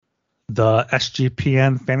The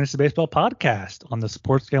SGPN Fantasy Baseball Podcast on the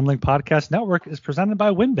Sports Gambling Podcast Network is presented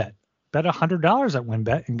by WynnBET. Bet $100 at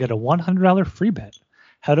WynnBET and get a $100 free bet.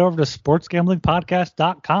 Head over to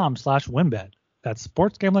sportsgamblingpodcast.com/WynnBET. That's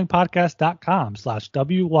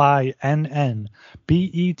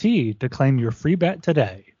sportsgamblingpodcast.com/WYNNBET to claim your free bet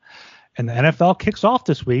today. And the NFL kicks off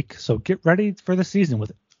this week, so get ready for the season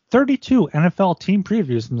with 32 NFL team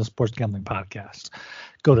previews from the Sports Gambling Podcast.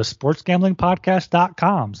 Go to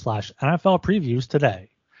sportsgamblingpodcast.com/NFL previews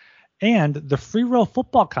today. And the free roll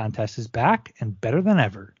football contest is back and better than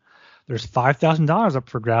ever. There's $5,000 up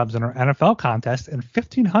for grabs in our NFL contest and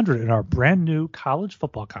 $1,500 in our brand new college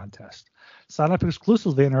football contest. Sign up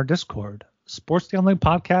exclusively in our Discord,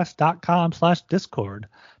 sportsgamblingpodcast.com/Discord.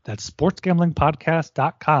 That's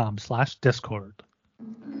sportsgamblingpodcast.com/Discord.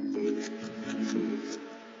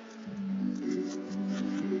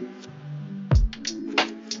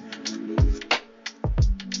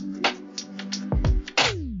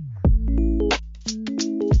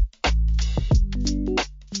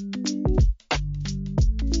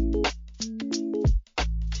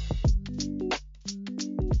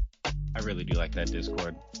 That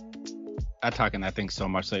Discord. I'm talking that thing so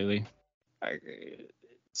much lately.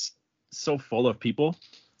 It's so full of people,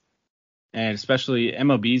 and especially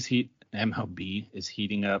MLB is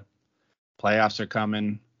heating up. Playoffs are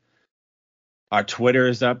coming. Our Twitter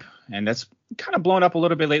is up, and that's kind of blown up a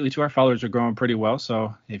little bit lately too. Our followers are growing pretty well.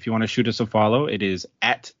 So if you want to shoot us a follow, it is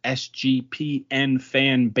at SGPN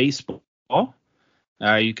Fan Baseball.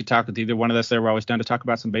 You could talk with either one of us there. We're always down to talk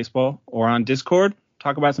about some baseball, or on Discord,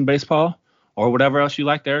 talk about some baseball, or whatever else you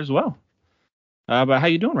like there as well. But how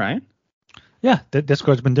you doing, Ryan? Yeah, the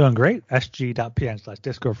Discord's been doing great.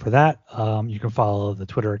 sg.pn/Discord for that. You can follow the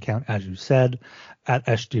Twitter account, as you said, at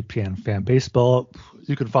SGPN Fan Baseball.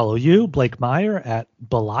 You can follow you, Blake Meyer, at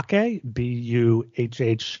Bulake,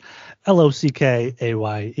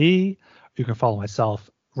 BUHHLOCKAYE. You can follow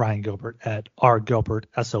myself, Ryan Gilbert, at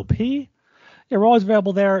RGilbertSOP. Yeah, we're always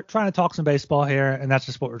available there, trying to talk some baseball here, and that's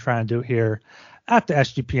just what we're trying to do here at the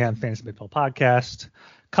SGPN Fantasy Baseball Podcast.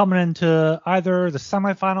 Coming into either the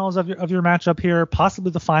semifinals of your matchup here,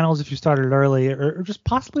 possibly the finals if you started early, or just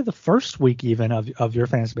possibly the first week even of your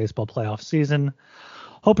fantasy baseball playoff season.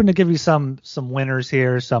 Hoping to give you some winners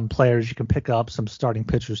here, some players you can pick up, some starting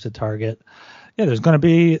pitchers to target. Yeah, there's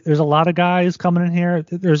a lot of guys coming in here.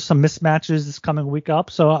 There's some mismatches this coming week up,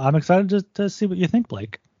 so I'm excited to see what you think,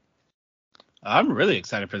 Blake. I'm really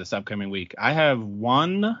excited for this upcoming week. I have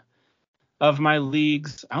one of my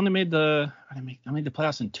leagues. I made the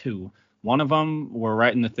playoffs in two. One of them, we're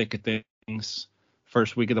right in the thick of things.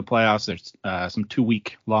 First week of the playoffs, there's some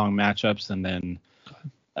 2-week long matchups, and then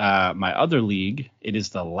my other league, it is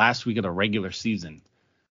the last week of the regular season,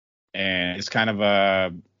 and it's kind of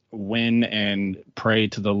a win and pray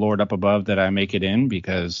to the Lord up above that I make it in,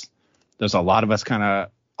 because there's a lot of us kind of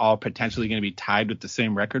all potentially going to be tied with the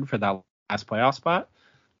same record for that last playoff spot.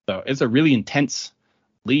 So it's a really intense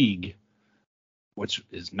league, which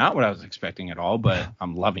is not what I was expecting at all, but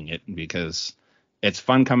I'm loving it because it's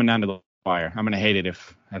fun coming down to the wire. I'm going to hate it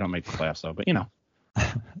if I don't make the playoffs, though, but you know.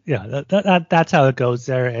 Yeah, that's how it goes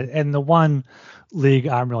there. And the one league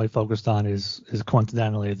I'm really focused on is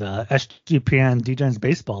coincidentally the SGPN DJ's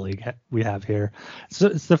Baseball League we have here. So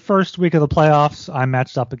it's the first week of the playoffs. I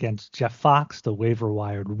matched up against Jeff Fox, the waiver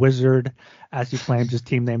wired wizard, as he claims his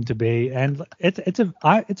team name to be. And it's a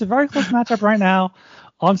very close matchup right now.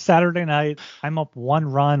 On Saturday night, I'm up 1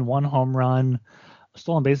 run, 1 home run.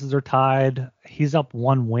 Stolen bases are tied. He's up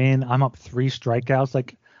 1 win. I'm up 3 strikeouts.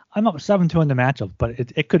 Like, I'm up 7-2 in the matchup, but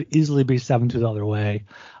it could easily be 7-2 the other way.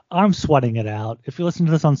 I'm sweating it out. If you listen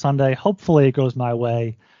to this on Sunday, hopefully it goes my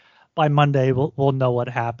way. By Monday, we'll know what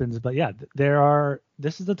happens. But yeah,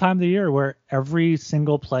 this is the time of the year where every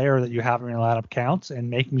single player that you have in your lineup counts,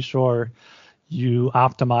 and making sure you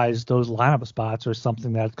optimize those lineup spots are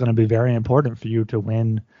something that's going to be very important for you to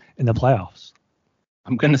win in the playoffs.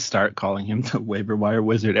 I'm going to start calling him the waiver wire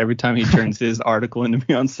wizard every time he turns his article into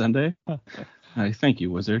me on Sunday. Thank you,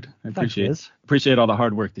 Wizard. I appreciate all the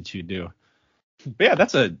hard work that you do. But yeah,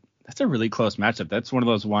 that's a really close matchup. That's one of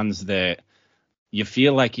those ones that you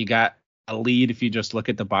feel like you got a lead if you just look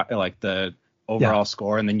at the overall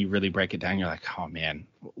score, and then you really break it down. You're like, oh man,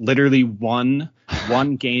 literally one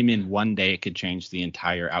game in one day it could change the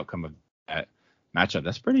entire outcome of that matchup.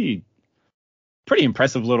 That's pretty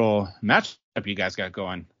impressive little matchup you guys got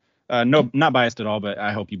going. No, not biased at all, but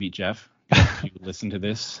I hope you beat Jeff. If you listen to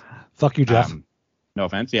this. Fuck you, Jeff. No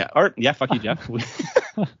offense. Yeah. Fuck you, Jeff.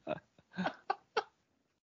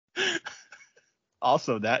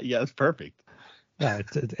 Also that. Yeah, that's perfect. Yeah,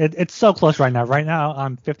 it's so close right now. Right now,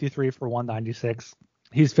 I'm 53 for 196.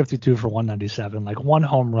 He's 52 for 197. Like one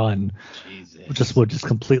home run Jesus. would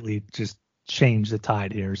completely just change the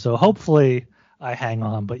tide here. So hopefully I hang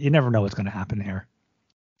on, but you never know what's going to happen here.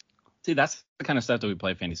 See, that's the kind of stuff that we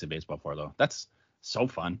play fantasy baseball for, though. That's so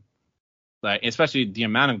fun. Like, especially the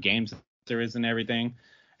amount of games there is and everything.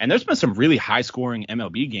 And there's been some really high-scoring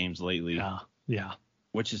MLB games lately. Yeah.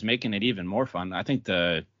 Which is making it even more fun. I think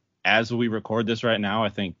as we record this right now, I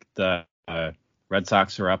think the Red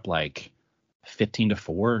Sox are up like 15-4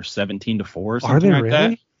 or 17-4 or something like really?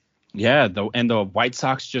 That. Yeah, the White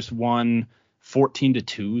Sox just won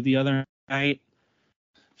 14-2 the other night.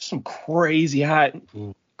 Some crazy high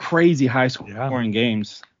scoring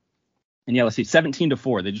games. And yeah, let's see,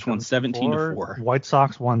 17-4. They just won 17-4. White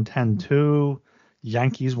Sox won 10-2.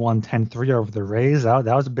 Yankees won 10-3 over the Rays. That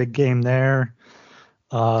was a big game there.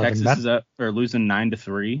 Texas is up or losing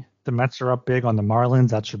 9-3. The Mets are up big on the Marlins.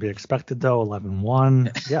 That should be expected though.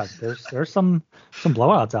 11-1. Yeah, there's some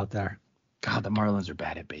blowouts out there. God, the Marlins are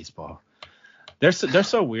bad at baseball. They're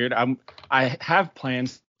so weird. I have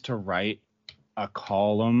plans to write a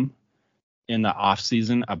column in the off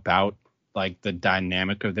season about like the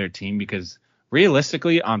dynamic of their team, because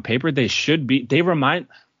realistically on paper this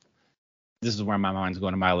is where my mind's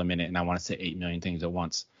going a mile a minute and I want to say 8 million things at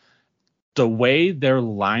once. The way their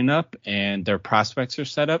lineup and their prospects are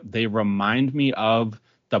set up, they remind me of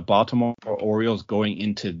the Baltimore Orioles going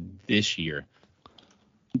into this year.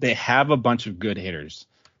 They have a bunch of good hitters.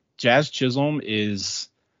 Jazz Chisholm is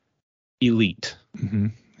elite. Mm-hmm.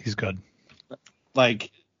 He's good. Like,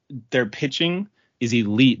 their pitching is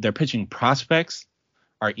elite. Their pitching prospects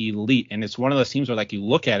are elite. And it's one of those teams where, like, you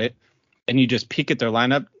look at it and you just peek at their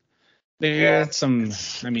lineup. They got some, they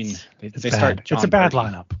start John It's a bad Birdie.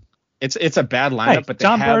 lineup. It's a bad lineup, but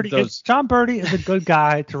John Birdie is a good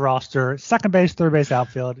guy to roster. Second base, third base,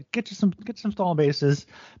 outfield. Get you some stolen bases.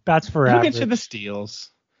 Bats for average. He'll get you the steals.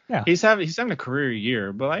 Yeah, he's having a career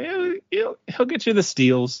year, but like he'll get you the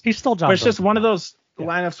steals. He's still John. But it's just one of those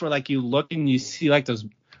lineups where like you look and you see like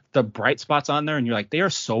the bright spots on there, and you're like, they are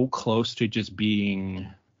so close to just being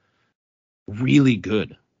really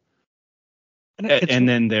good. And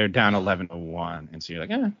then they're down 11-1, and so you're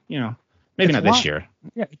like, maybe not this year.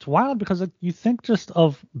 Yeah, it's wild because you think just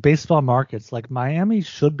of baseball markets. Like Miami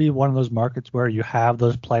should be one of those markets where you have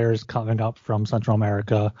those players coming up from Central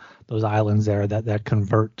America, those islands there that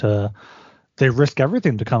convert to, they risk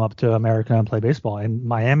everything to come up to America and play baseball. And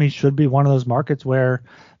Miami should be one of those markets where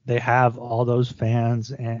they have all those fans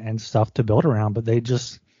and stuff to build around, but they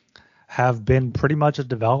just have been pretty much a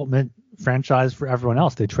development franchise for everyone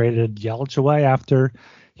else. They traded Yelich away after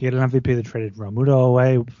he had an MVP. They traded Romuto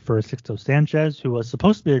away for Sixto Sanchez, who was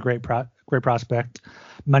supposed to be a great prospect.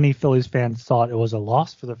 Many Phillies fans thought it was a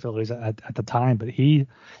loss for the Phillies at the time, but he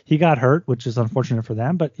got hurt, which is unfortunate for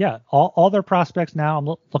them. But yeah, all their prospects now,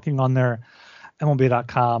 I'm looking on their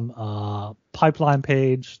MLB.com pipeline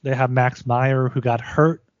page. They have Max Meyer, who got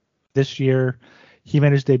hurt this year. He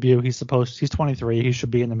made his debut. He's 23. He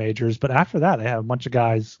should be in the majors. But after that, they have a bunch of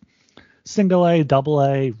guys, single A, double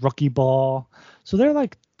A, rookie ball. So they're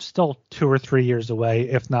like still 2 or 3 years away,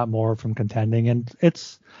 if not more, from contending. And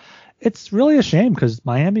it's really a shame because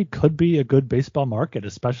Miami could be a good baseball market,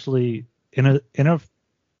 especially in a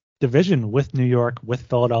division with New York, with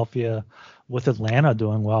Philadelphia, with Atlanta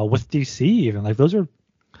doing well, with DC even. Like those are,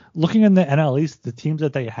 looking in the NL East, the teams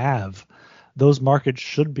that they have, those markets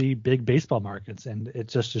should be big baseball markets, and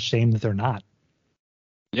it's just a shame that they're not.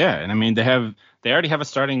 Yeah, and I mean they already have a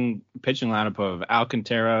starting pitching lineup of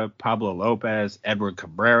Alcantara, Pablo Lopez, Edward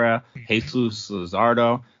Cabrera, Jesus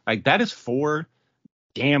Luzardo. Like that is 4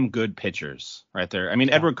 damn good pitchers right there. I mean,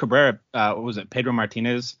 yeah. Edward Cabrera, what was it? Pedro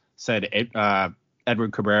Martinez said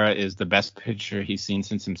Edward Cabrera is the best pitcher he's seen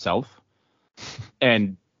since himself,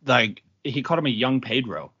 and like he called him a young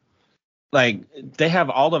Pedro. Like they have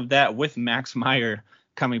all of that with Max Meyer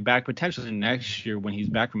coming back potentially next year when he's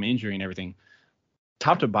back from injury and everything.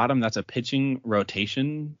 Top to bottom, that's a pitching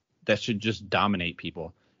rotation that should just dominate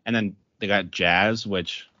people. And then they got Jazz,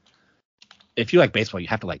 which if you like baseball, you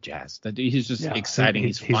have to like Jazz. He's just exciting.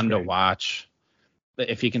 He's fun to watch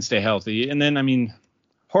if he can stay healthy. And then, I mean,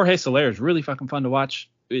 Jorge Soler is really fucking fun to watch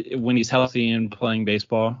when he's healthy and playing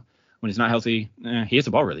baseball. When he's not healthy, he hits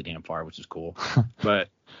the ball really damn far, which is cool. But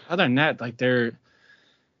other than that, like they're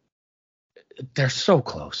so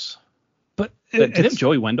close. But do they have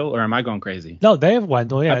Joey Wendell, or am I going crazy? No, they have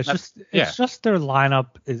Wendell. Yeah, it's just their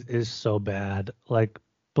lineup is so bad. Like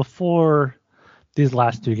before these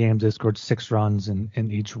last 2 games, they scored 6 runs in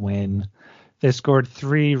each win. They scored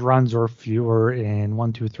 3 runs or fewer in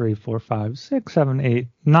 1, 2, 3, 4, 5, 6, 7, 8,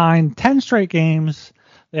 9, 10 straight games.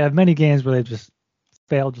 They have many games where they just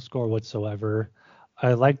failed to score whatsoever.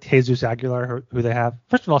 I liked Jesus Aguilar, who they have.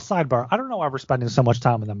 First of all, sidebar, I don't know why we're spending so much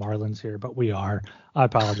time on the Marlins here, but we are. I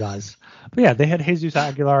apologize. But yeah, they had Jesus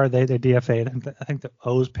Aguilar. They DFA'd. I think the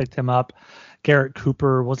O's picked him up. Garrett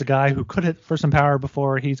Cooper was a guy who could hit for some power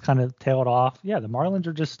before. He's kind of tailed off. Yeah, the Marlins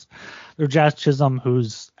are they're Jazz Chisholm,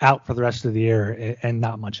 who's out for the rest of the year and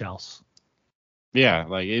not much else. Yeah,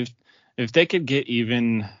 like if they could get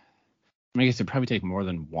even, I guess it'd probably take more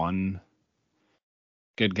than one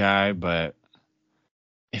good guy, but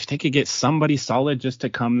if they could get somebody solid just to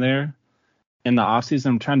come there in the offseason,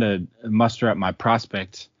 I'm trying to muster up my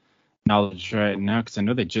prospect knowledge right now because I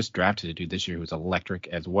know they just drafted a dude this year who was electric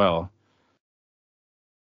as well.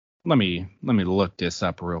 Let me look this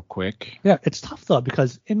up real quick. Yeah, it's tough though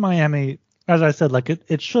because in Miami, as I said, like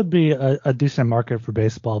it should be a decent market for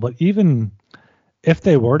baseball, but even if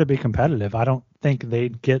they were to be competitive, I don't think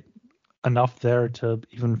they'd get enough there to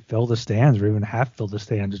even fill the stands or even half fill the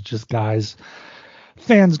stands. It's just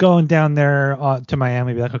fans going down there to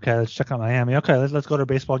Miami, be like, okay, let's check out Miami. Okay, let's go to a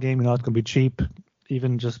baseball game. You know, it's gonna be cheap.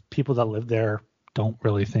 Even just people that live there don't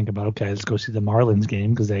really think about, okay, let's go see the Marlins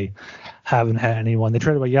game because they haven't had anyone. They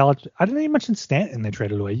traded away Yelich. I didn't even mention Stanton. They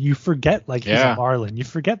traded away. You forget like he's a Marlin. You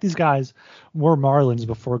forget these guys were Marlins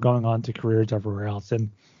before going on to careers everywhere else.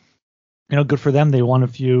 And you know, good for them. They won a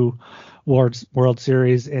few World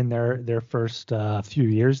Series in their first few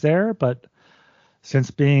years there, but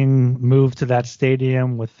since being moved to that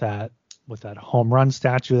stadium with that home run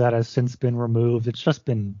statue that has since been removed, they've just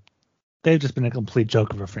been a complete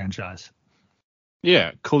joke of a franchise.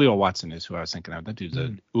 Yeah, Khalil Watson is who I was thinking of. That dude's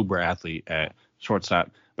an uber athlete at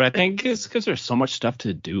shortstop. But I think it's because there's so much stuff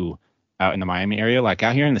to do out in the Miami area. Like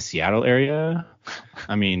out here in the Seattle area,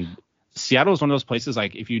 I mean, Seattle is one of those places,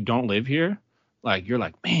 like, if you don't live here, like, you're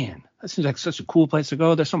like, man, that seems like such a cool place to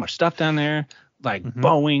go. There's so much stuff down there, like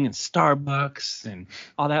Boeing and Starbucks and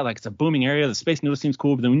all that. Like, it's a booming area. The Space Needle seems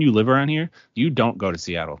cool. But then when you live around here, you don't go to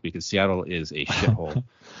Seattle because Seattle is a shithole.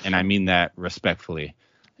 And I mean that respectfully.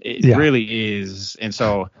 It really is. And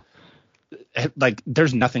so, like,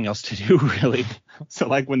 there's nothing else to do, really. So,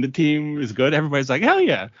 like, when the team is good, everybody's like, hell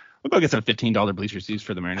yeah. We'll go get some $15 bleacher seats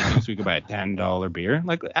for the Mariners so we can buy a $10 beer.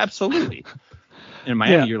 Like, absolutely. In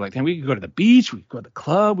Miami, you're like, man, we could go to the beach, we could go to the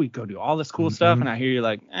club, we could go do all this cool stuff. And I hear you're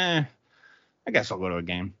like, I guess I'll go to a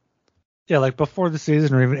game. Yeah, like before the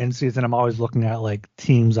season or even in season, I'm always looking at like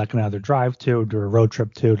teams I can either drive to or do a road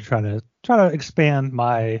trip to try to expand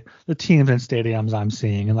the teams and stadiums I'm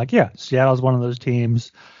seeing. And like, yeah, Seattle's one of those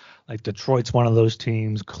teams. Like Detroit's one of those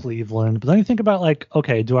teams, Cleveland. But then you think about like,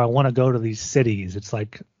 okay, do I want to go to these cities? It's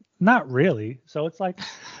like, not really. So it's like,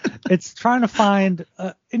 it's trying to find,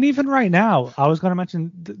 and even right now, I was going to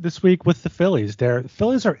mention this week with the Phillies. The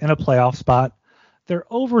Phillies are in a playoff spot. They're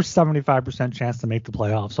over 75% chance to make the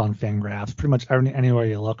playoffs on Fangraphs, pretty much anywhere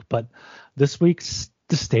you look. But this week,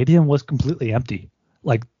 the stadium was completely empty.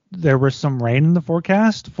 Like, there was some rain in the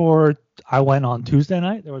forecast I went on Tuesday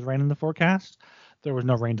night. There was rain in the forecast. There was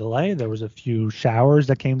no rain delay. There was a few showers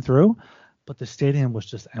that came through, but the stadium was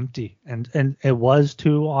just empty. And it was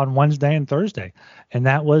too on Wednesday and Thursday. And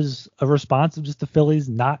that was a response of just the Phillies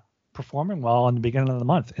not performing well in the beginning of the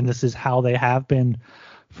month. And this is how they have been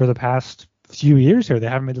for the past few years here. They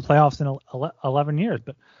haven't made the playoffs in 11 years.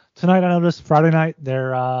 But tonight, I noticed Friday night,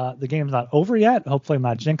 the game's not over yet. Hopefully I'm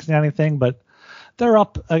not jinxing anything, but they're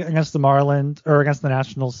up against the Marlins or against the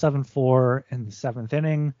Nationals 7-4 in the seventh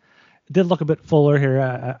inning. It did look a bit fuller here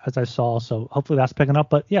as I saw, so hopefully that's picking up.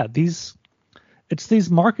 But yeah, it's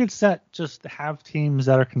these markets that just have teams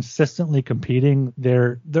that are consistently competing.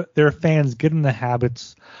 Their fans get in the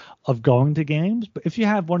habits of going to games. But if you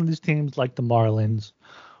have one of these teams like the Marlins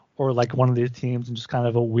or like one of these teams in just kind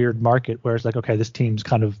of a weird market where it's like, okay, this team's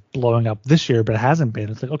kind of blowing up this year, but it hasn't been.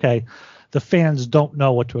 It's like, okay, the fans don't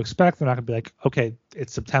know what to expect. They're not going to be like, okay,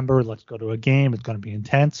 it's September, let's go to a game. It's going to be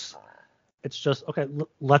intense. It's just, okay,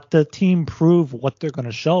 let the team prove what they're going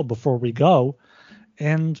to show before we go.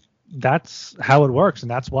 And that's how it works. And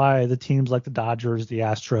that's why the teams like the Dodgers, the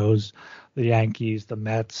Astros, the Yankees, the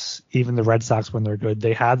Mets, even the Red Sox, when they're good,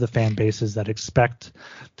 they have the fan bases that expect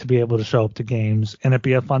to be able to show up to games and it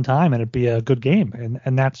be a fun time and it be a good game.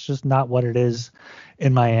 And that's just not what it is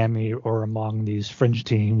in Miami or among these fringe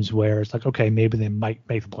teams where it's like, okay, maybe they might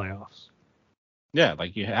make the playoffs. Yeah,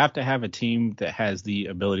 like you have to have a team that has the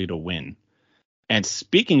ability to win. And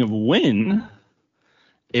speaking of win,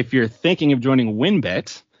 if you're thinking of joining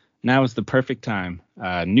WinBet, now is the perfect time.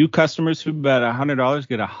 New customers who bet $100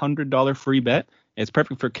 get a $100 free bet. It's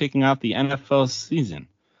perfect for kicking off the NFL season.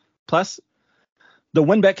 Plus, the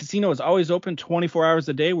WinBet Casino is always open 24 hours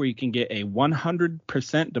a day where you can get a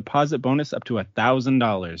 100% deposit bonus up to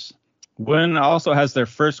 $1,000. Wynn also has their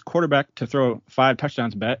first quarterback to throw 5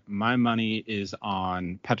 touchdowns bet. My money is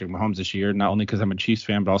on Patrick Mahomes this year, not only because I'm a Chiefs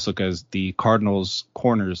fan, but also because the Cardinals'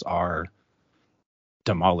 corners are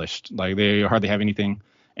demolished. Like, they hardly have anything,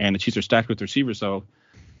 and the Chiefs are stacked with receivers, so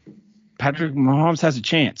Patrick Mahomes has a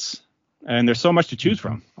chance. And there's so much to choose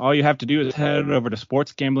from. All you have to do is head over to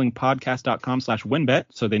sportsgamblingpodcast.com/winbet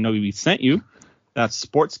so they know we sent you. That's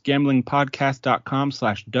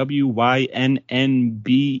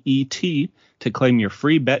sportsgamblingpodcast.com/WYNNBET to claim your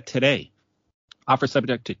free bet today. Offer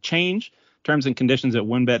subject to change. Terms and conditions at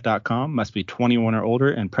winbet.com. Must be 21 or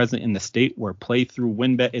older and present in the state where playthrough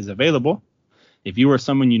WinBet is available. If you or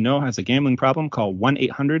someone you know has a gambling problem, call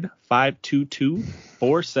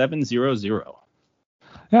 1-800-522-4700.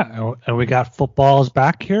 Yeah, and we got footballs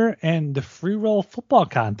back here, and the free roll football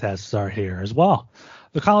contests are here as well.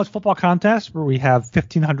 The college football contest, where we have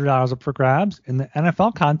 $1,500 up for grabs. In the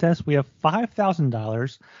NFL contest, we have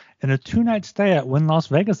 $5,000 and a 2-night stay at Wynn Las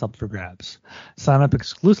Vegas up for grabs. Sign up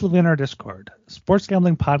exclusively in our Discord,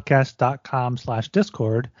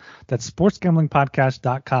 sportsgamblingpodcast.com/Discord. That's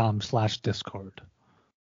sportsgamblingpodcast.com/Discord.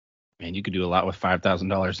 Man, you could do a lot with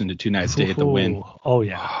 $5,000 into 2-night stay at the Wynn. Oh,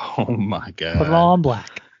 yeah. Oh, my God. Put it all on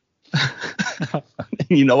black.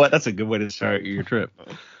 You know what? That's a good way to start your trip.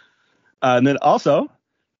 And then also,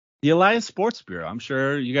 the Elias Sports Bureau. I'm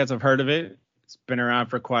sure you guys have heard of it. It's been around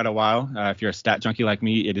for quite a while. If you're a stat junkie like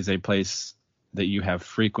me, it is a place that you have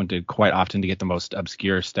frequented quite often to get the most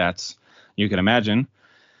obscure stats you can imagine.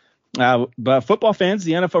 But football fans,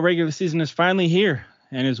 the NFL regular season is finally here.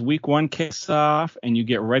 And as week 1 kicks off and you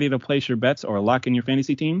get ready to place your bets or lock in your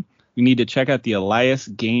fantasy team, you need to check out the Elias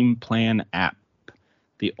Game Plan app,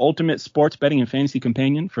 the ultimate sports betting and fantasy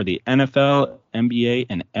companion for the NFL, NBA,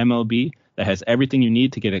 and MLB that has everything you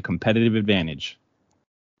need to get a competitive advantage.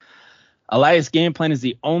 Elias Game Plan is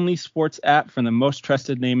the only sports app from the most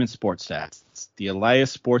trusted name in sports stats. It's the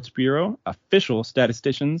Elias Sports Bureau, official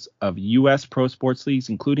statisticians of U.S. pro sports leagues,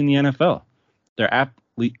 including the NFL. Their app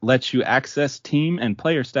lets you access team and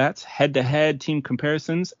player stats, head-to-head team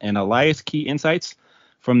comparisons, and Elias key insights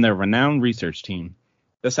from their renowned research team.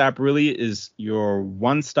 This app really is your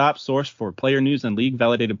one-stop source for player news and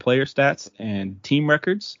league-validated player stats and team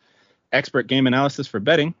records, expert game analysis for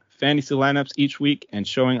betting, fantasy lineups each week, and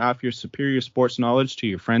showing off your superior sports knowledge to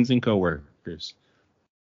your friends and coworkers.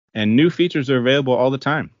 And new features are available all the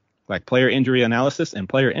time, like player injury analysis and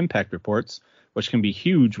player impact reports, which can be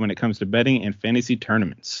huge when it comes to betting and fantasy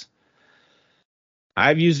tournaments.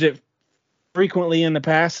 I've used it frequently in the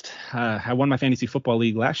past. I won my fantasy football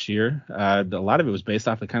league last year. A lot of it was based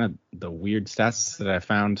off of kind of the weird stats that I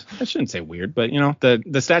found. I shouldn't say weird, but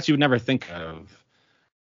the stats you would never think of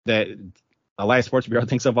that Elias Sports Bureau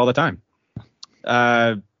thinks of all the time.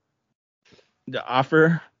 The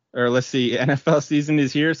NFL season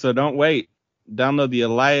is here, so don't wait. Download the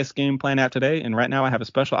Elias Game Plan app today, and right now I have a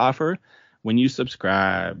special offer. When you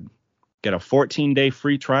subscribe, get a 14-day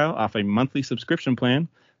free trial off a monthly subscription plan,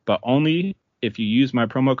 but only if you use my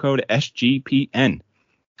promo code SGPN.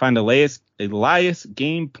 Find Elias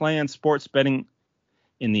Game Plan Sports Betting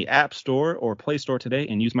in the App Store or Play Store today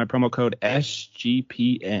and use my promo code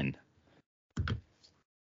SGPN.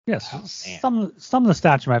 Yes, some of the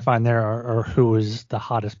stats you might find there are who is the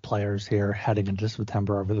hottest players here heading into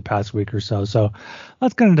September over the past week or so. So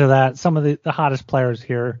let's get into that. Some of the hottest players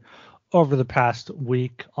here over the past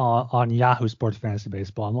week on Yahoo Sports Fantasy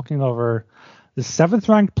Baseball. I'm looking over the 7th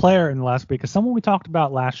ranked player in the last week is someone we talked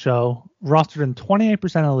about last show, rostered in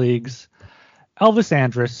 28% of leagues. Elvis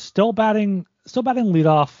Andrus, still batting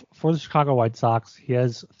leadoff for the Chicago White Sox. He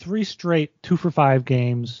has 3 straight 2-for-5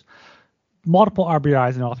 games, multiple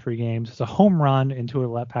RBIs in all 3 games. It's a home run in 2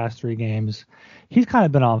 of the past 3 games. He's kind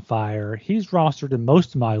of been on fire. He's rostered in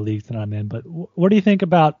most of my leagues that I'm in. But what do you think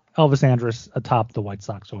about Elvis Andrus atop the White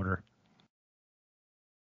Sox order?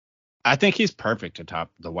 I think he's perfect atop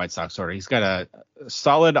the White Sox order. He's got a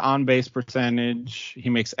solid on-base percentage. He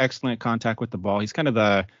makes excellent contact with the ball. He's kind of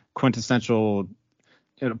the quintessential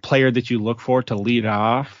player that you look for to lead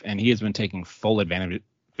off, and he has been taking full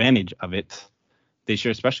advantage of it this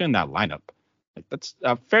year, especially in that lineup. That's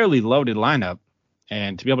a fairly loaded lineup,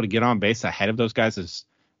 and to be able to get on base ahead of those guys has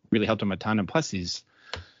really helped him a ton. And plus, he's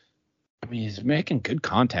making good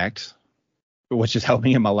contact, which is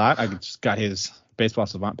helping him a lot. I just got his Baseball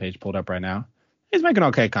Savant page pulled up right now. He's making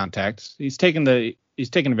okay contact. He's taking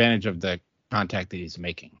advantage of the contact that he's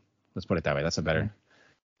making. Let's put it that way. That's a better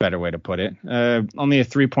way to put it. Only a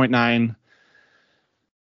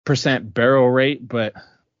 3.9% barrel rate, but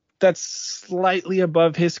that's slightly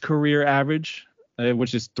above his career average,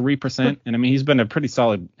 which is 3%. And I mean, he's been a pretty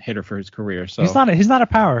solid hitter for his career. So he's not a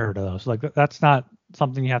power hitter though. So like that's not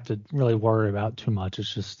something you have to really worry about too much.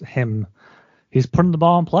 It's just him. He's putting the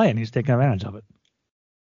ball in play and he's taking advantage of it.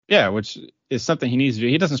 Yeah, which is something he needs to do.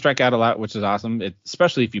 He doesn't strike out a lot, which is awesome,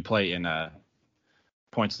 especially if you play in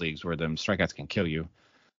points leagues where them strikeouts can kill you.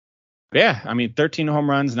 But yeah, I mean, 13 home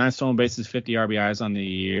runs, 9 stolen bases, 50 RBIs on the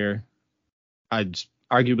year.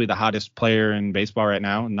 Arguably the hottest player in baseball right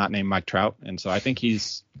now, not named Mike Trout. And so I think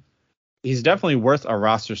he's definitely worth a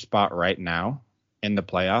roster spot right now in the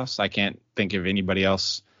playoffs. I can't think of anybody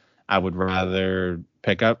else I would rather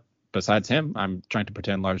pick up besides him. I'm trying to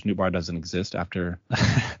pretend Lars Newbar doesn't exist after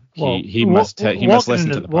he must listen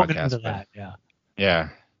to the we'll get podcast. Into that, yeah. Yeah.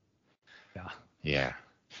 Yeah. Yeah.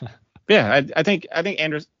 Yeah, I think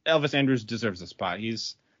Elvis Andrus deserves a spot.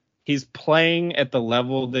 He's playing at the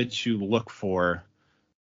level that you look for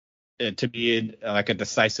to be like a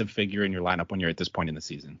decisive figure in your lineup when you're at this point in the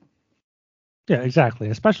season. Yeah, exactly.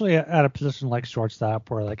 Especially at a position like shortstop,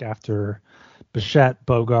 where like after Bichette,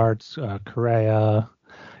 Bogarts, Correa,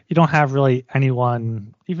 you don't have really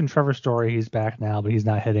anyone. Even Trevor Story, he's back now, but he's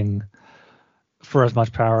not hitting for as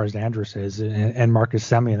much power as Andrus is, and Marcus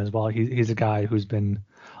Semien as well. He's a guy who's been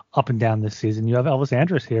up and down this season. You have Elvis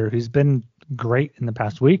Andrus here, who's been great in the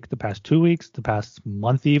past week, the past 2 weeks, the past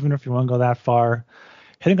month, even if you want to go that far.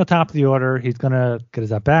 Hitting on top of the order, he's going to get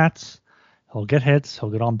his at-bats. He'll get hits. He'll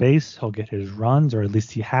get on base. He'll get his runs, or at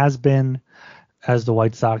least he has been, as the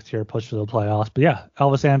White Sox here push for the playoffs. But yeah,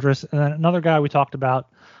 Elvis Andrus. And then another guy we talked about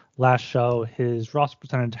last show, his roster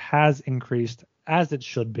percentage has increased, as it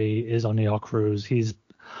should be, is O'Neal Cruz. He's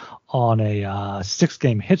on a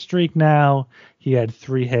 6-game hit streak now. He had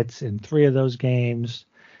 3 hits in 3 of those games.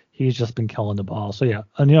 He's just been killing the ball. So yeah,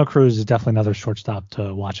 O'Neal Cruz is definitely another shortstop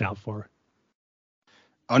to watch out for.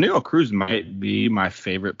 O'Neal Cruz might be my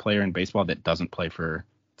favorite player in baseball that doesn't play for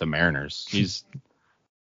the Mariners. He's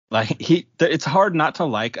like it's hard not to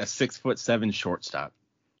like a 6'7" shortstop.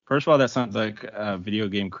 First of all, that sounds like a video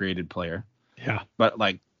game created player. Yeah. But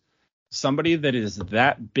like somebody that is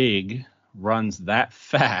that big, runs that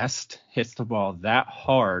fast, hits the ball that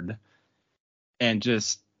hard, and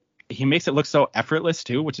just he makes it look so effortless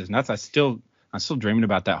too, which is nuts. I'm still dreaming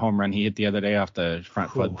about that home run he hit the other day off the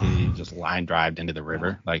front foot. He just line drived into the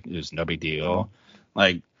river. Like it was no big deal.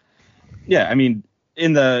 Like, yeah, I mean,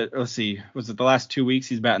 was it the last 2 weeks?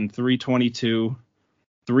 He's batting .322,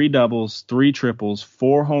 3 doubles, 3 triples,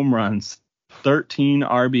 4 home runs, 13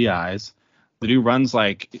 RBIs. The dude runs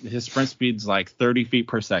like his sprint speed's like 30 feet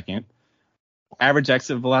per second. Average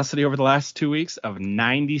exit velocity over the last 2 weeks of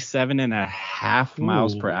 97.5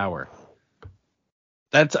 miles per hour.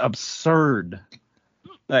 That's absurd.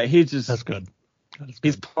 That's good.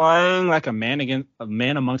 He's playing like a man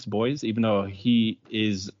amongst boys, even though he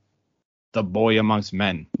is the boy amongst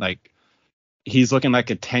men. Like he's looking like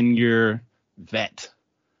a 10-year vet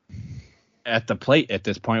at the plate at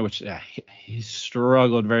this point, which he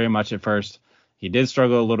struggled very much at first. He did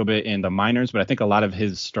struggle a little bit in the minors, but I think a lot of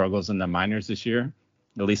his struggles in the minors this year,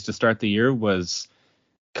 at least to start the year, was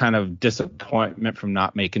kind of disappointment from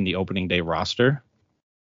not making the opening day roster.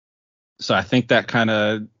 So I think that kind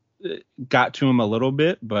of got to him a little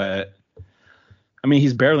bit, but I mean,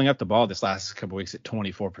 he's barreling up the ball this last couple weeks at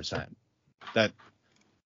 24%. That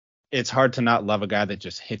it's hard to not love a guy that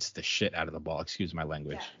just hits the shit out of the ball. Excuse my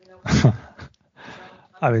language.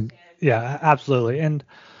 I mean, yeah, absolutely. And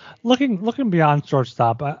looking beyond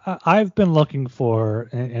shortstop, I've been looking for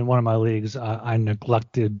in one of my leagues. I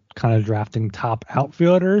neglected kind of drafting top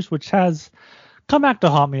outfielders, which has come back to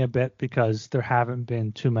haunt me a bit because there haven't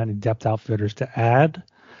been too many depth outfielders to add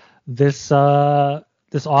this August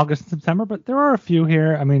and September, but there are a few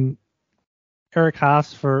here. I mean, Eric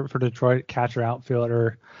Haas for Detroit, catcher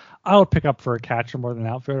outfielder. I would pick up for a catcher more than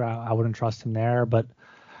an outfielder. I wouldn't trust him there, but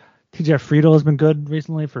TJ Friedl has been good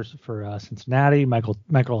recently for Cincinnati. Michael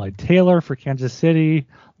Light Taylor for Kansas City.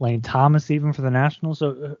 Lane Thomas even for the Nationals.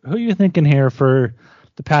 So who are you thinking here for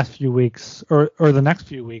the past few weeks or the next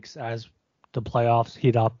few weeks as the playoffs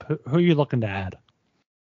heat up? Who are you looking to add?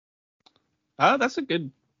 That's a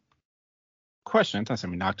good question. I thought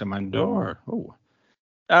somebody knocked on my door. Oh.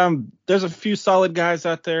 There's a few solid guys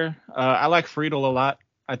out there. I like Friedl a lot.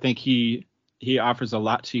 I think he offers a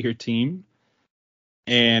lot to your team.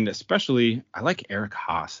 And especially, I like Eric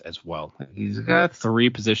Haas as well. He's got 3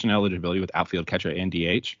 position eligibility with outfield, catcher, and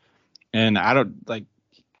DH. And I don't like.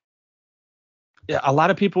 A lot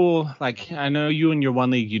of people, like, I know you in your one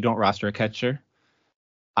league, you don't roster a catcher.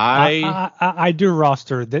 I do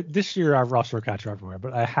roster this year. I roster a catcher everywhere,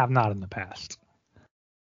 but I have not in the past.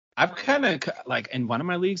 I've kind of like in one of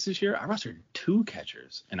my leagues this year, I rostered 2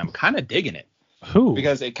 catchers, and I'm kind of digging it. Who?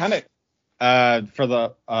 Because it kind of For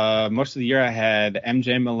the most of the year, I had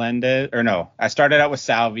MJ Melendez, or no, I started out with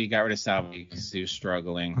Salvi, got rid of Salvi because he was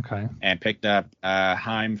struggling. Okay. And picked up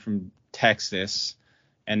Heim from Texas,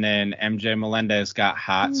 and then MJ Melendez got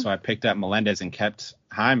hot, so I picked up Melendez and kept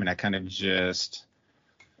Heim, and I kind of just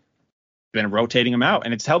been rotating him out,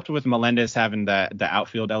 and it's helped with Melendez having the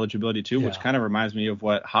outfield eligibility too, which kind of reminds me of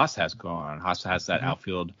what Haas has going on. Haas has that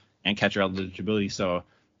outfield and catcher eligibility, so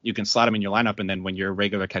you can slot him in your lineup, and then when your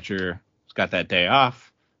regular catcher's got that day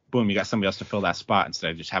off, boom, you got somebody else to fill that spot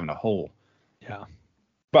instead of just having a hole. Yeah.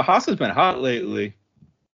 But Haas has been hot lately.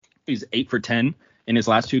 He's 8 for 10 in his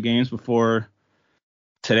last 2 games before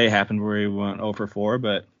today happened where he went 0 for 4,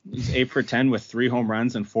 but he's 8 for 10 with 3 home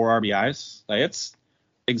runs and 4 RBIs. Like, it's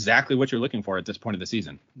exactly what you're looking for at this point of the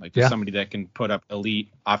season. Like, just somebody that can put up elite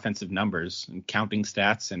offensive numbers and counting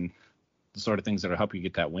stats and the sort of things that will help you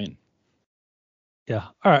get that win. Yeah.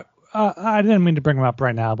 All right. I didn't mean to bring him up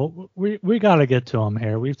right now, but we got to get to him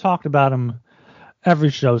here. We've talked about him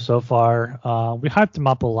every show so far. We hyped him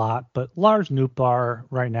up a lot, but Lars Nootbaar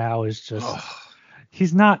right now is just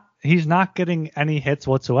he's not getting any hits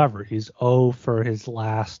whatsoever. He's 0 for his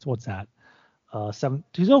last 7.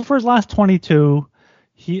 He's 0 for his last 22.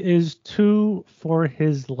 He is 2 for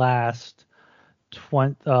his last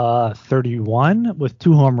 31 with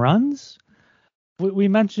 2 home runs. You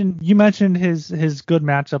mentioned his good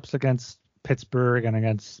matchups against Pittsburgh and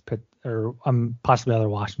against possibly other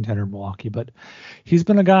Washington or Milwaukee, but he's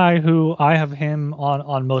been a guy who I have him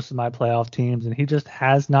on most of my playoff teams, and he just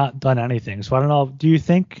has not done anything. So I don't know. Do you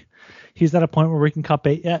think he's at a point where we can cut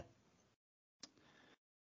bait yet?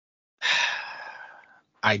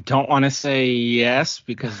 I don't want to say yes,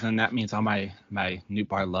 because then that means all my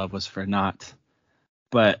Nootbaar love was for naught.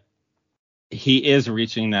 But he is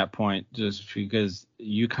reaching that point just because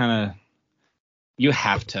you have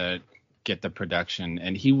to get the production,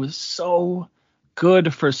 and he was so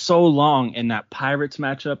good for so long, and that Pirates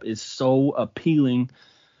matchup is so appealing.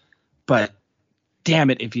 But damn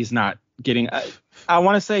it, if he's not getting, I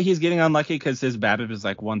want to say he's getting unlucky because his BABIP is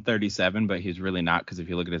like 137, but he's really not, because if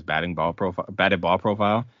you look at his batted ball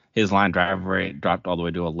profile, his line drive rate dropped all the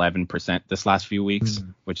way to 11% this last few weeks,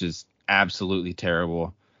 which is absolutely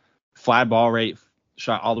terrible. Fly ball rate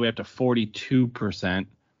shot all the way up to 42%.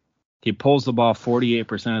 He pulls the ball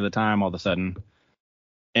 48% of the time all of a sudden,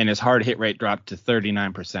 and his hard hit rate dropped to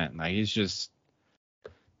 39%. Like,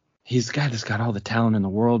 he's got all the talent in the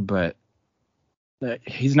world, but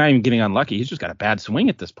he's not even getting unlucky. He's just got a bad swing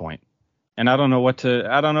at this point, and I don't know what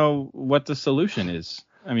the solution is.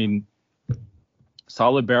 I mean,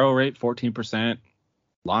 solid barrel rate 14%,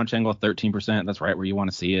 launch angle 13%. That's right where you want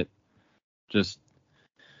to see it. Just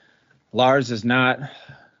Lars is not.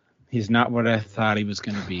 He's not what I thought he was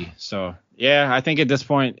going to be. So, yeah, I think at this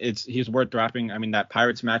point he's worth dropping. I mean, that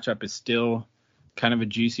Pirates matchup is still kind of a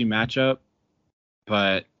juicy matchup,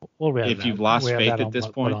 but if you've lost faith at this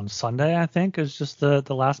point, on Sunday, I think, is just the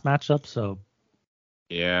last matchup. So,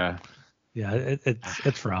 yeah,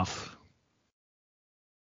 it's rough.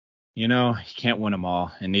 You know, he can't win them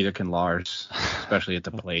all, and neither can Lars, especially at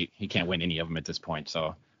the plate. He can't win any of them at this point.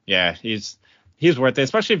 So, yeah, he's worth it,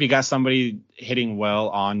 especially if you got somebody hitting well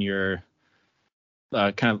on your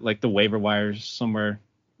kind of like the waiver wires somewhere.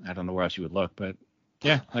 I don't know where else you would look, but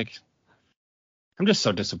yeah, like, I'm just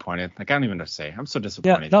so disappointed. Like, I don't even know what to say. I'm so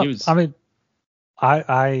disappointed. Yeah, I mean,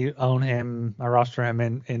 I own him. I roster him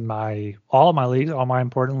in all of my leagues, all my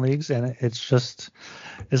important leagues, and it's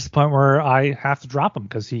the point where I have to drop him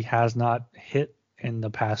because he has not hit in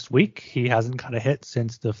the past week. He hasn't got a hit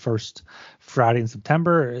since the first Friday in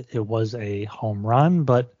September. It was a home run,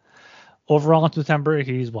 but overall in September,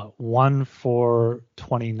 he's 1 for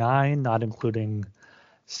 29, not including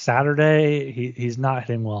Saturday. He's not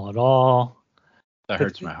hitting well at all. That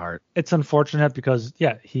hurts my heart. It's unfortunate because,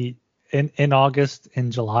 he in August,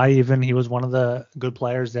 in July even, he was one of the good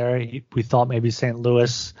players there. We thought maybe St.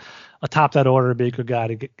 Louis atop that order would be a good guy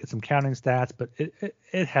to get some counting stats, but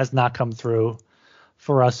it has not come through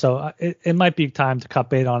for us. So it might be time to cut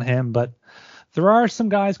bait on him, but there are some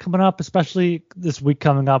guys coming up, especially this week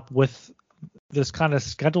coming up with this kind of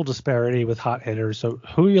schedule disparity with hot hitters. So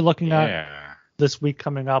who are you looking at this week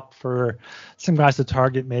coming up for some guys to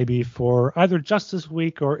target maybe for either just this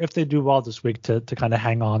week or if they do well this week to kind of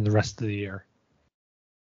hang on the rest of the year?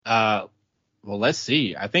 Well, let's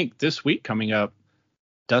see. I think this week coming up,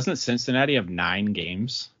 doesn't Cincinnati have 9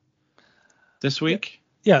 games this week?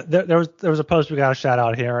 Yeah, there was a post we got a shout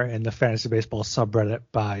out here in the fantasy baseball subreddit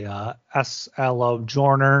by SLO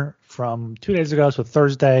Journer from 2 days ago, so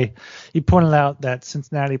Thursday. He pointed out that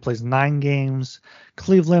Cincinnati plays 9 games.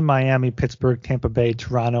 Cleveland, Miami, Pittsburgh, Tampa Bay,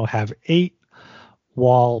 Toronto have 8,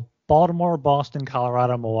 while Baltimore, Boston,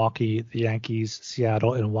 Colorado, Milwaukee, the Yankees,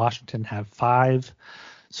 Seattle, and Washington have 5.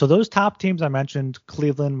 So those top teams I mentioned,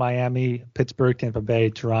 Cleveland, Miami, Pittsburgh, Tampa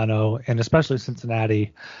Bay, Toronto, and especially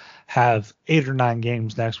Cincinnati, have 8 or 9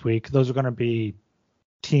 games next week. Those are going to be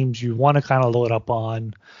teams you want to kind of load up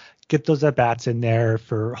on, get those at-bats in there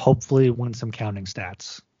for hopefully win some counting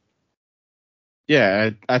stats.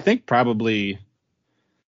 Yeah, I think probably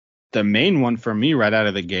the main one for me right out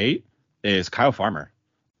of the gate is Kyle Farmer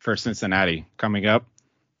for Cincinnati coming up.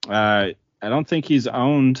 I don't think he's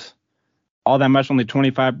owned all that much, only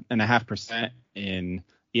 25.5% in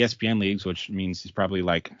ESPN leagues, which means he's probably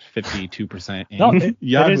like 52% in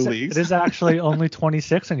Yahoo leagues. It is actually only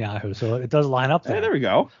 26 in Yahoo, so it does line up there. Hey, there we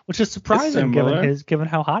go. Which is surprising given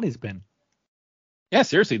how hot he's been. Yeah,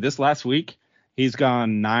 seriously, this last week he's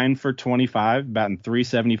gone 9 for 25, batting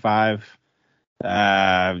 .375.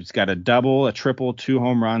 He's got a double, a triple, 2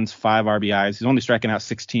 home runs, 5 RBIs. He's only striking out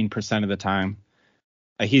 16% of the time.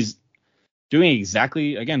 He's doing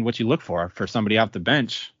exactly, again, what you look for somebody off the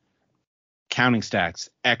bench. Counting stacks,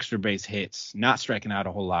 extra base hits, not striking out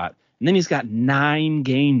a whole lot. And then he's got 9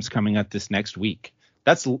 games coming up this next week.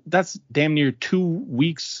 That's damn near 2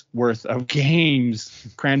 weeks worth of games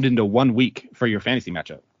crammed into 1 week for your fantasy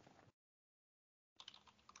matchup.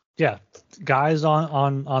 Yeah, guys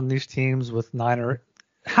on these teams with 9 or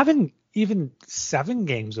having even 7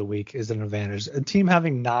 games a week is an advantage. A team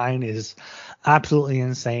having 9 is absolutely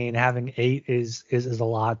insane. Having 8 is a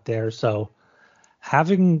lot there. So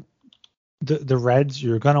having the Reds,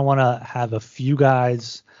 you're going to want to have a few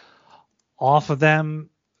guys off of them.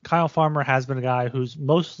 Kyle Farmer has been a guy who's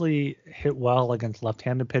mostly hit well against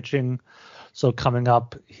left-handed pitching. So coming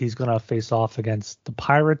up, he's going to face off against the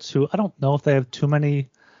Pirates, who I don't know if they have too many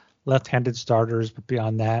left-handed starters, but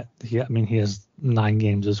beyond that, he has 9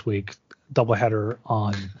 games this week, doubleheader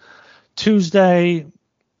on Tuesday.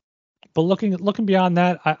 But looking beyond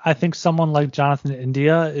that, I think someone like Jonathan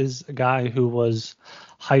India is a guy who was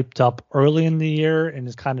hyped up early in the year and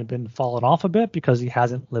has kind of been falling off a bit because he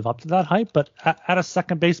hasn't lived up to that hype. But at a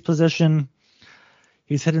second base position,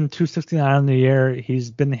 he's hitting .269 in the year.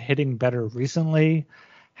 He's been hitting better recently,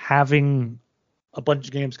 having a bunch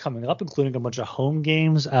of games coming up, including a bunch of home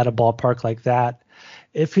games at a ballpark like that.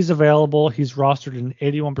 If he's available, he's rostered in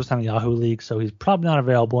 81% of Yahoo leagues, so he's probably not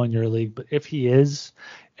available in your league. But if he is,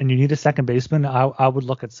 and you need a second baseman, I would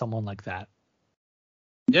look at someone like that.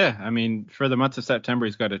 Yeah, I mean, for the month of September,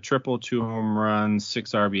 he's got a triple, 2 home runs,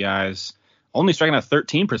 6 RBIs, only striking out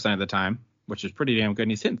 13% of the time, which is pretty damn good.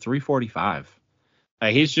 And he's hitting .345.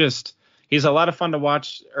 He's a lot of fun to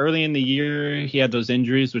watch. Early in the year, he had those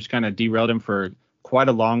injuries, which kind of derailed him for quite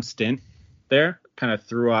a long stint there, kind of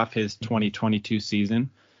threw off his 2022 season.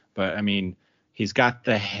 But, I mean, he's got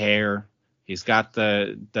the hair. He's got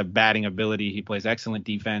the batting ability. He plays excellent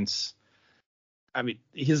defense. I mean,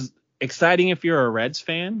 he's exciting if you're a Reds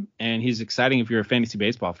fan, and he's exciting if you're a fantasy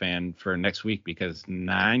baseball fan for next week, because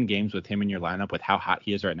 9 games with him in your lineup with how hot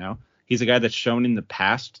he is right now. He's a guy that's shown in the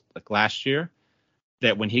past, like last year,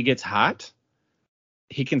 that when he gets hot,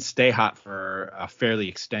 he can stay hot for a fairly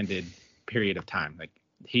extended period of time. Like,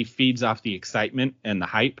 he feeds off the excitement and the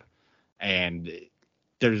hype, and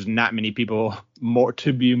there's not many people more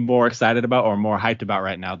excited about or more hyped about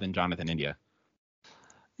right now than Jonathan India.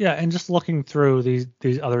 Yeah, and just looking through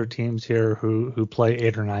these other teams here who play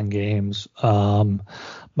 8 or 9 games,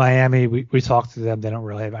 Miami, we talked to them. They don't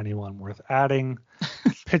really have anyone worth adding.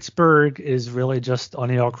 Pittsburgh is really just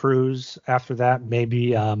Oneil Cruz. After that,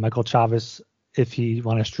 maybe Michael Chavis, if you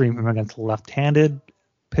want to stream him against a left-handed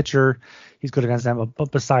pitcher, he's good against them.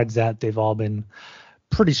 But besides that, they've all been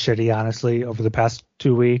pretty shitty, honestly, over the past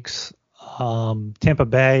 2 weeks. Tampa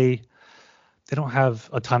Bay, they don't have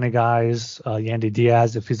a ton of guys. Yandy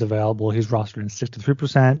Diaz, if he's available, he's rostered in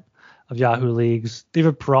 63% of Yahoo leagues.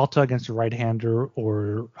 David Peralta against a right-hander,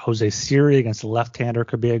 or Jose Siri against a left-hander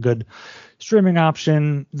could be a good streaming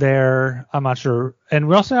option there. I'm not sure. And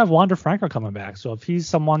we also have Wander Franco coming back. So if he's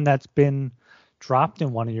someone that's been dropped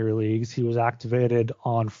in one of your leagues, he was activated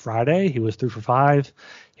on Friday. He was 3 for 5.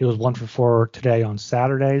 He was 1 for 4 today on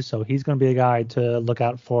Saturday. So he's going to be a guy to look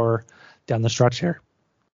out for down the stretch here.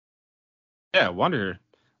 Yeah, Wander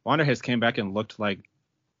has came back and looked like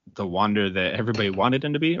the Wander that everybody wanted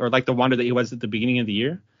him to be, or like the Wander that he was at the beginning of the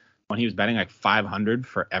year when he was batting like 500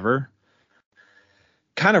 forever.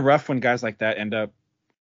 Kind of rough when guys like that end up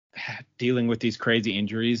dealing with these crazy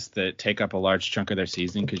injuries that take up a large chunk of their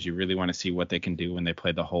season, because you really want to see what they can do when they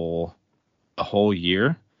play a whole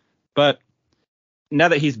year. But now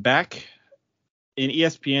that he's back in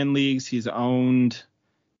ESPN leagues, he's owned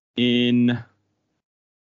in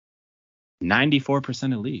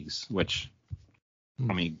 94% of leagues, which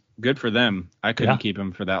I mean, good for them. I couldn't Yeah. keep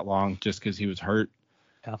him for that long just because he was hurt.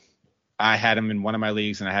 Yeah. I had him in one of my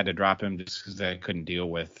leagues and I had to drop him just because I couldn't deal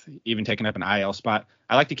with even taking up an IL spot.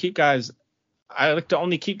 I like to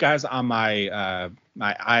only keep guys on my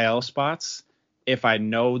my IL spots if I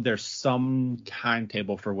know there's some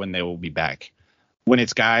timetable for when they will be back. When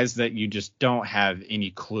it's guys that you just don't have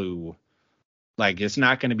any clue, like it's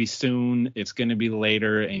not going to be soon, it's going to be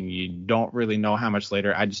later, and you don't really know how much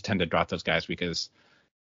later, I just tend to drop those guys because,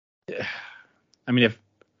 I mean,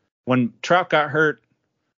 when Trout got hurt,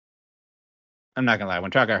 I'm not gonna lie.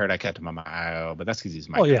 When Trout got hurt, I kept him on my IL, but that's because he's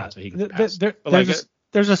Mike Trout, so he can pass.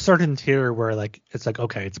 There's a certain tier where like it's like,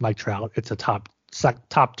 okay, it's Mike Trout, it's a top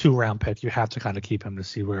 2-round pick. You have to kind of keep him to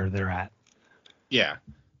see where they're at. Yeah,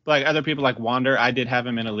 but like other people like Wander, I did have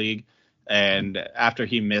him in a league, and after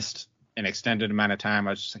he missed an extended amount of time,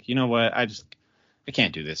 I was just like, you know what, I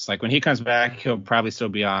can't do this. Like when he comes back, he'll probably still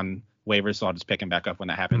be on waivers, so I'll just pick him back up when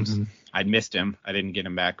that happens. Mm-hmm. I missed him, I didn't get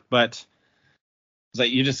him back, but it's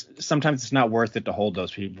like sometimes it's not worth it to hold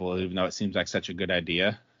those people, even though it seems like such a good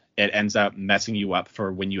idea. It ends up messing you up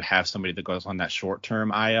for when you have somebody that goes on that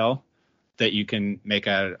short-term IL that you can make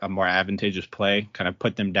a more advantageous play, kind of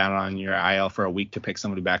put them down on your IL for a week to pick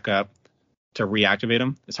somebody back up to reactivate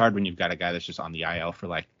them. It's hard when you've got a guy that's just on the IL for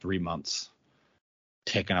like 3 months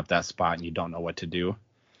taking up that spot and you don't know what to do.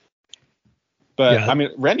 But, yeah. I mean,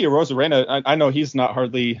 Randy Arozarena, I know he's not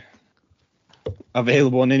hardly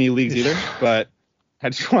available in any leagues either, but I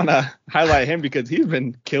just want to highlight him because he's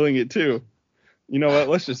been killing it too. You know what?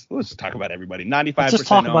 Let's just talk about everybody.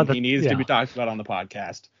 95% owned. He needs to be talked about on the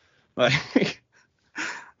podcast. Like,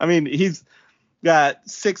 I mean, he's got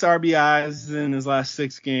 6 RBIs in his last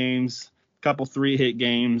 6 games, a couple 3-hit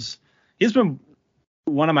games. He's been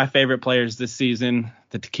one of my favorite players this season.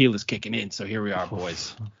 The tequila's kicking in, so here we are,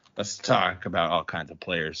 boys. Let's talk about all kinds of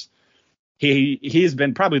players. He's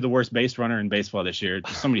been probably the worst base runner in baseball this year.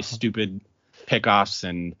 Just so many stupid pickoffs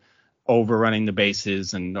and overrunning the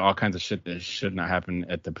bases and all kinds of shit that should not happen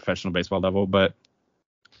at the professional baseball level. But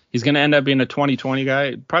he's going to end up being a 2020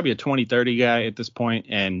 guy, probably a 2030 guy at this point,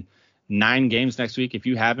 and 9 games next week. If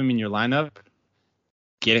you have him in your lineup,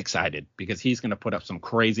 get excited because he's going to put up some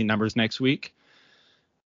crazy numbers next week.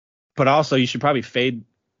 But also, you should probably fade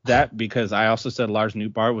that because I also said Lars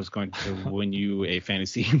Nootbaar was going to win you a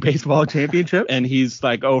fantasy baseball championship, and he's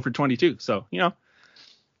like 0 for 22. So, you know,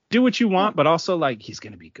 do what you want, but also like he's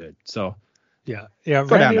going to be good. So yeah.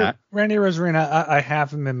 Randy Arozarena, I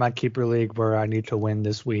have him in my keeper league where I need to win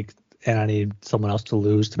this week and I need someone else to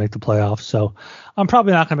lose to make the playoffs. So I'm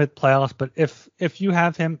probably not going to make the playoffs, but if you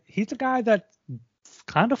have him, he's a guy that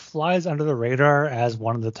kind of flies under the radar as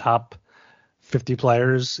one of the top 50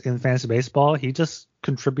 players in fantasy baseball. He just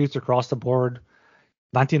contributes across the board.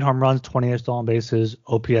 19 home runs, 28 stolen bases,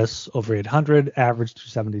 OPS over 800, average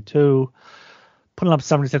 272. Putting up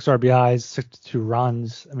 76 RBIs, 62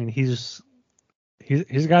 runs. I mean, he's a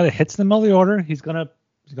guy that hits in the middle of the order. He's gonna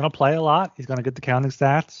play a lot. He's gonna get the counting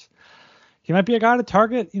stats. He might be a guy to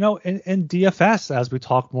target, you know, in DFS as we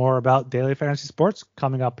talk more about daily fantasy sports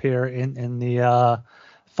coming up here in the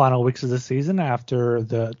final weeks of the season after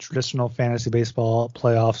the traditional fantasy baseball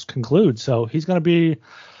playoffs conclude. So he's gonna be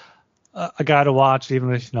a guy to watch,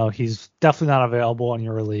 even if, you know, he's definitely not available in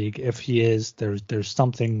your league. If he is, there's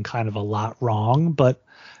something kind of a lot wrong. But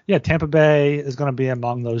yeah, Tampa Bay is going to be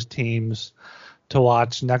among those teams to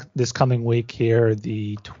watch this coming week here,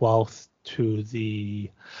 the 12th to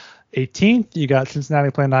the 18th. You got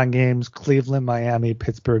Cincinnati playing 9 games, Cleveland, Miami,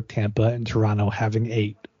 Pittsburgh, Tampa, and Toronto having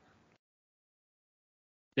 8.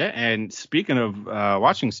 Yeah, and speaking of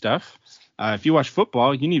watching stuff, if you watch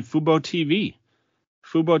football, you need Fubo TV.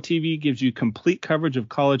 Fubo TV gives you complete coverage of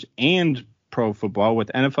college and pro football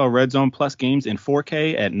with NFL Red Zone Plus games in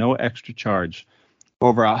 4K at no extra charge.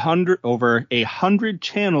 Over 100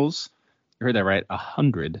 channels. You heard that right?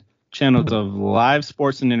 100 channels of live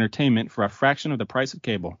sports and entertainment for a fraction of the price of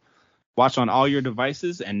cable. Watch on all your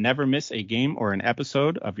devices and never miss a game or an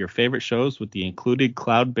episode of your favorite shows with the included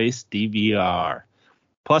cloud-based DVR.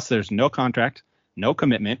 Plus, there's no contract, no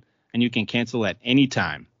commitment, and you can cancel at any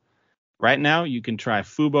time. Right now, you can try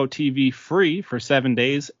Fubo TV free for 7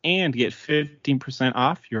 days and get 15%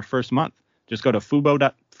 off your first month. Just go to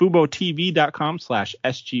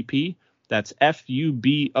FuboTV.com/SGP. That's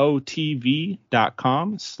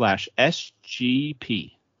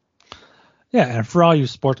FUBOTV.com/SGP. Yeah, and for all you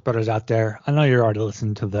sports bettors out there, I know you're already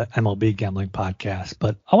listening to the MLB Gambling Podcast,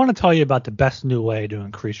 but I want to tell you about the best new way to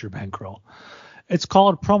increase your bankroll. It's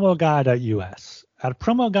called PromoGuy.us. At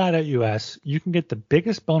PromoGuy.us, you can get the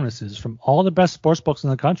biggest bonuses from all the best sportsbooks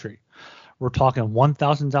in the country. We're talking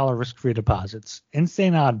 $1,000 risk-free deposits,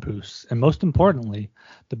 insane odd boosts, and most importantly,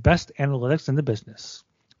 the best analytics in the business.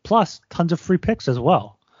 Plus, tons of free picks as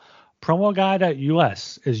well.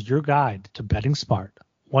 PromoGuy.us is your guide to betting smart.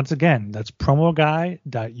 Once again, that's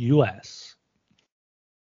PromoGuy.us.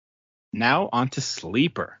 Now on to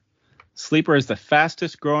Sleeper. Sleeper is the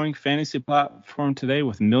fastest growing fantasy platform today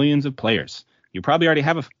with millions of players. You probably already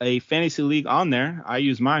have a fantasy league on there. I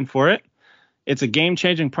use mine for it. It's a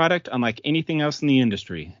game-changing product unlike anything else in the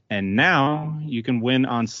industry. And now you can win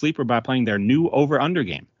on Sleeper by playing their new over-under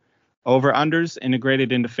game. Over-unders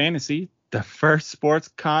integrated into fantasy, the first sports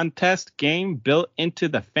contest game built into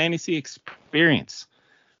the fantasy experience.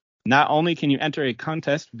 Not only can you enter a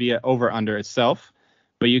contest via over-under itself,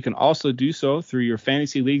 but you can also do so through your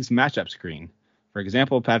fantasy league's matchup screen. For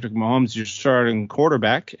example, Patrick Mahomes is your starting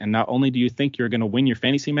quarterback, and not only do you think you're going to win your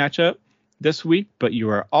fantasy matchup this week, but you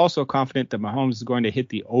are also confident that Mahomes is going to hit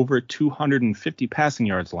the over 250 passing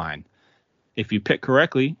yards line. If you pick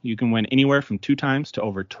correctly, you can win anywhere from 2 times to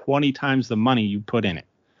over 20 times the money you put in it.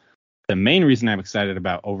 The main reason I'm excited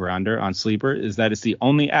about Over Under on Sleeper is that it's the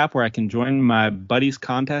only app where I can join my buddies'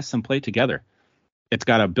 contests and play together. It's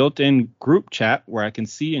got a built-in group chat where I can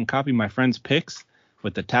see and copy my friends' picks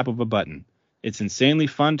with the tap of a button. It's insanely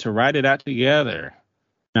fun to ride it out together.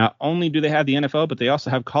 Not only do they have the NFL, but they also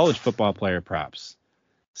have college football player props.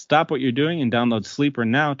 Stop what you're doing and download Sleeper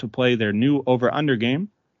now to play their new over-under game.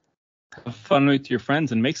 Have fun with your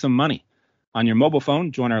friends and make some money. On your mobile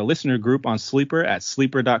phone, join our listener group on Sleeper at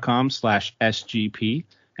sleeper.com/SGP,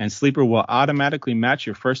 and Sleeper will automatically match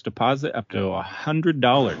your first deposit up to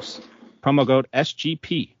 $100. Promo code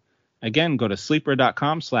SGP. Again, go to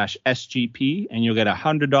sleeper.com/SGP and you'll get a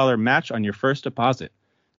 $100 match on your first deposit.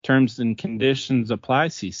 Terms and conditions apply.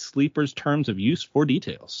 See Sleeper's terms of use for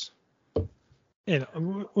details.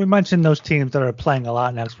 We mentioned those teams that are playing a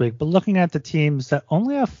lot next week, but looking at the teams that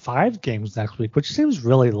only have 5 games next week, which seems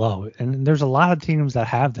really low, and there's a lot of teams that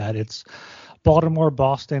have that. It's Baltimore,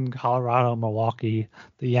 Boston, Colorado, Milwaukee,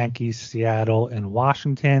 the Yankees, Seattle, and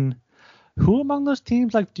Washington. Who among those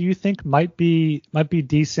teams, do you think might be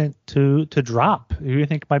decent to drop? Who do you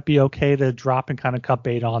think might be okay to drop and kind of cut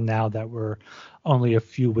bait on now that we're only a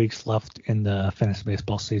few weeks left in the fantasy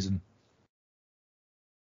baseball season?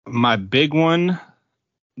 My big one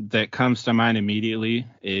that comes to mind immediately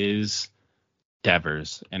is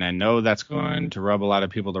Devers. And I know that's going to rub a lot of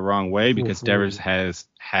people the wrong way because Devers has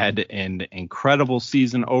had an incredible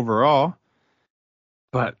season overall.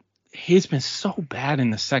 But he's been so bad in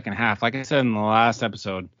the second half. Like I said in the last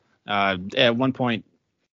episode, at one point,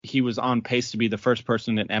 he was on pace to be the first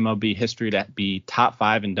person in MLB history to be top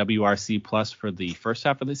 5 in WRC plus for the first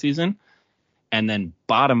half of the season, and then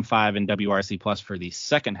bottom 5 in WRC plus for the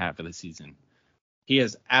second half of the season. He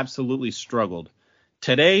has absolutely struggled.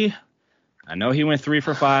 Today, I know he went 3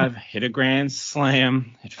 for 5, hit a grand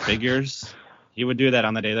slam. It figures he would do that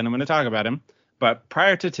on the day that I'm going to talk about him. But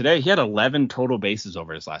prior to today, he had 11 total bases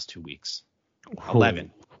over his last 2 weeks.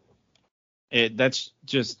 11. That's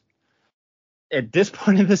just, at this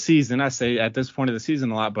point of the season, I say at this point of the season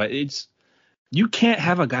a lot, but you can't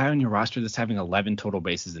have a guy on your roster that's having 11 total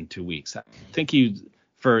bases in 2 weeks. I think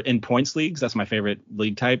in points leagues, that's my favorite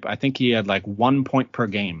league type. I think he had 1 point per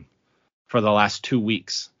game for the last 2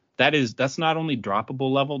 weeks. That's not only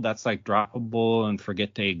droppable level, that's droppable and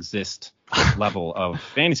forget they exist level of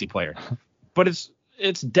fantasy player. But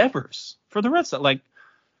it's Devers for the rest of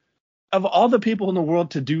of all the people in the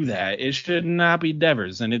world to do that, it should not be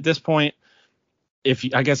Devers. And at this point, if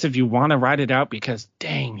you want to ride it out because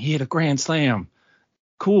dang, he hit a grand slam,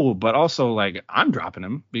 cool. But also I'm dropping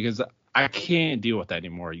him because I can't deal with that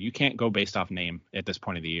anymore. You can't go based off name at this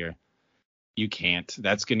point of the year. You can't.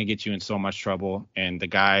 That's going to get you in so much trouble. And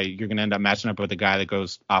you're going to end up matching up with a guy that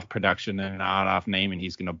goes off production and not off name, and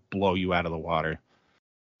he's going to blow you out of the water.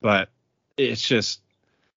 But it's just,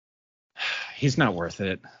 he's not worth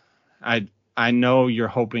it. I know you're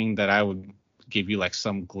hoping that I would give you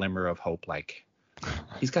some glimmer of hope,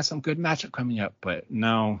 he's got some good matchup coming up, but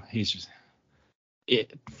no, he's just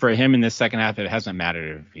for him in this second half, it hasn't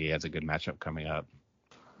mattered if he has a good matchup coming up.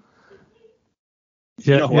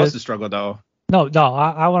 Yeah, who else has struggled though? No,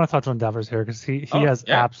 I want to touch on Devers here because he has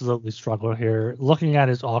absolutely struggled here. Looking at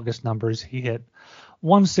his August numbers, he hit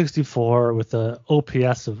 164 with a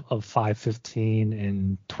OPS of 515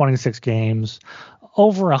 in 26 games,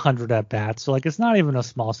 over 100 at bats. So it's not even a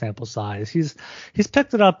small sample size. He's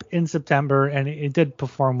picked it up in September and it did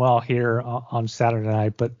perform well here on Saturday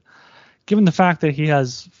night. But given the fact that he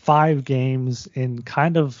has 5 games in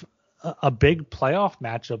kind of a big playoff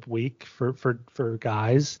matchup week for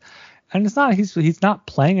guys, and he's not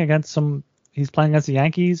playing against some he's playing against the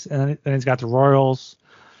Yankees, and then he's got the Royals.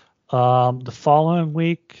 The following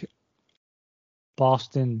week,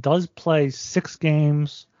 Boston does play 6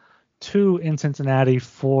 games, 2 in Cincinnati,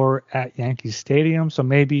 4 at Yankee Stadium. So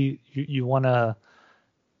maybe you want to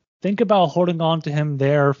think about holding on to him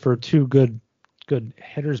there for 2 good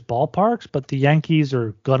hitters ballparks, but the Yankees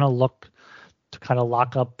are going to look to kind of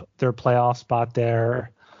lock up their playoff spot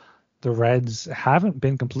there. The Reds haven't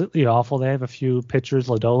been completely awful. They have a few pitchers,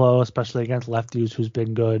 Lodolo, especially against lefties, who's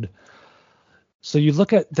been good. So you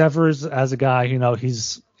look at Devers as a guy,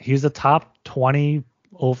 he's a top 20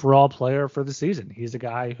 overall player for the season. He's a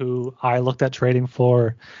guy who I looked at trading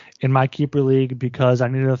for in my keeper league because I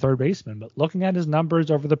needed a third baseman. But looking at his numbers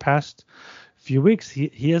over the past few weeks,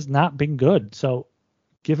 he has not been good. So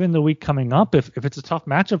given the week coming up, if it's a tough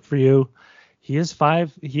matchup for you, he has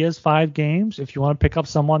 5 games. If you want to pick up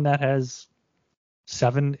someone that has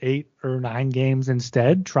 7, 8, or 9 games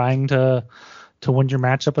instead, trying to win your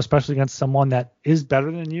matchup, especially against someone that is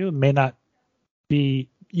better than you, may not beat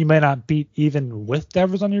even with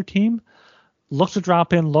Devers on your team, look to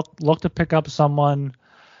drop in, look to pick up someone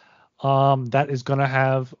that is going to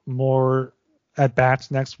have more at bats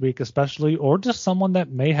next week, especially, or just someone that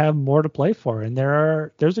may have more to play for. And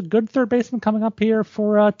there's a good third baseman coming up here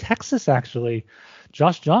for Texas, actually.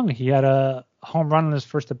 Josh Jung, he had a home run on his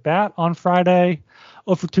first at bat on Friday.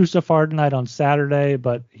 0 for 2 so far tonight on Saturday,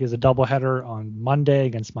 but he has a doubleheader on Monday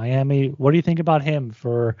against Miami. What do you think about him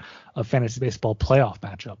for a fantasy baseball playoff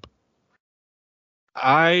matchup?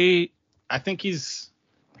 I think he's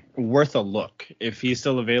worth a look if he's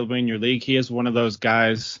still available in your league. He is one of those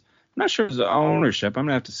guys. I'm not sure his ownership. I'm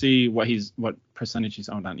gonna have to see what percentage he's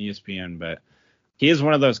owned on ESPN, but he is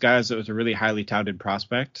one of those guys that was a really highly touted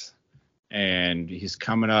prospect, and he's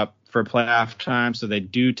coming up for playoff time, so they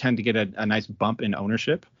do tend to get a nice bump in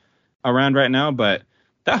ownership around right now. But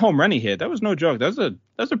that home run he hit, that was no joke. That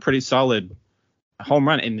was a pretty solid home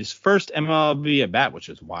run in his first MLB at bat, which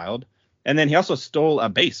is wild. And then he also stole a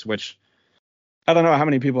base, which I don't know how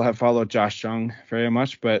many people have followed Josh Jung very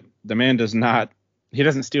much, but the man doesn't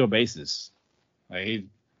steal bases. I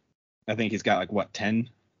think he's got 10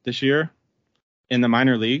 this year in the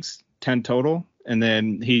minor leagues, 10 total. And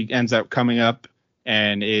then he ends up coming up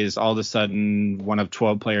and is all of a sudden one of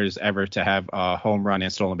 12 players ever to have a home run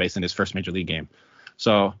and stolen base in his first major league game.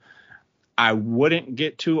 So I wouldn't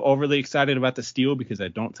get too overly excited about the steal because I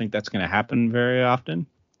don't think that's going to happen very often.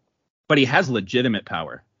 But he has legitimate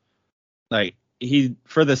power.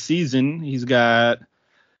 For the season, he's got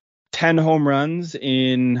 10 home runs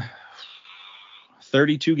in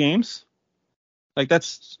 32 games.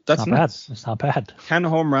 That's not nuts. bad. It's not bad. 10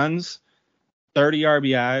 home runs, 30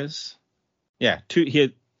 RBIs. Yeah, he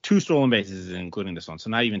had 2 stolen bases, including this one.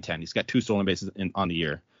 So not even 10. He's got 2 stolen bases on the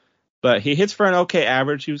year. But he hits for an okay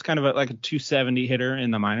average. He was kind of a 270 hitter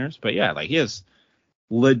in the minors. But yeah, he has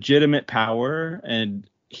legitimate power, and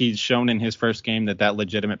he's shown in his first game that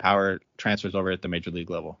legitimate power transfers over at the major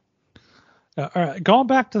league level. All right, going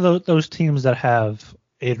back to those teams that have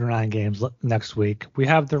 8 or 9 games next week, we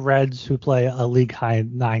have the Reds who play a league high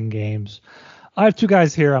 9 games. I have 2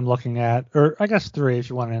 guys here I'm looking at, or I guess 3 if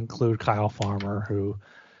you want to include Kyle Farmer, who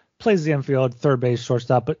plays the infield, third base,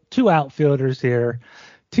 shortstop, but 2 outfielders here.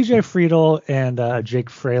 TJ Friedl and Jake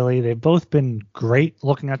Fraley, they've both been great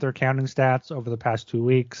looking at their counting stats over the past 2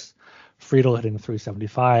 weeks. Friedl hitting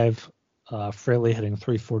 375, Fraley hitting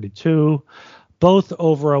 342, both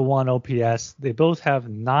over a 1 OPS. They both have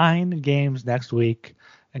 9 games next week,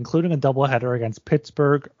 including a doubleheader against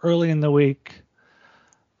Pittsburgh early in the week.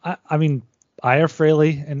 I mean, I have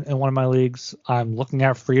Fraley in one of my leagues. I'm looking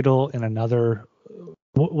at Friedl in another.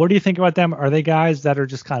 What do you think about them? Are they guys that are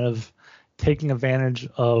just kind of taking advantage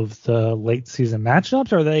of the late season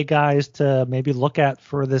matchups? Or are they guys to maybe look at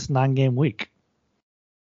for this 9-game week?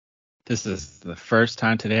 This is the first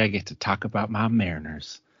time today I get to talk about my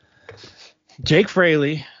Mariners. Jake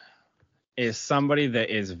Fraley is somebody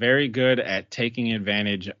that is very good at taking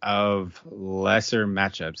advantage of lesser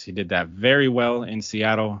matchups. He did that very well in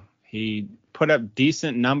Seattle. He put up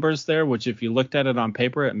decent numbers there, which if you looked at it on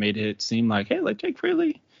paper, it made it seem like, hey, Jake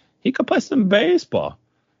Fraley, he could play some baseball.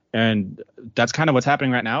 And that's kind of what's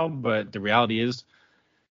happening right now. But the reality is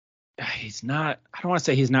he's not, I don't want to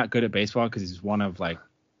say he's not good at baseball because he's one of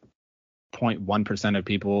 0.1% of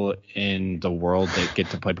people in the world that get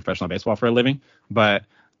to play professional baseball for a living. But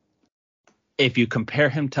if you compare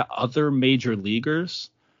him to other major leaguers,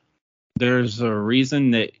 there's a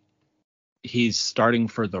reason that he's starting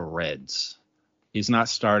for the Reds. He's not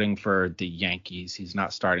starting for the Yankees. He's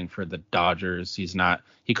not starting for the Dodgers.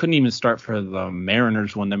 He couldn't even start for the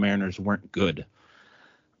Mariners when the Mariners weren't good.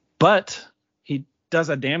 But he does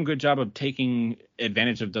a damn good job of taking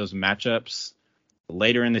advantage of those matchups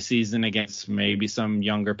later in the season against maybe some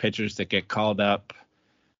younger pitchers that get called up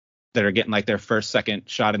that are getting like their first, second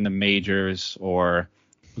shot in the majors, or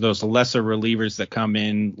those lesser relievers that come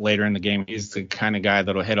in later in the game. He's the kind of guy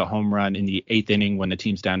that'll hit a home run in the 8th inning when the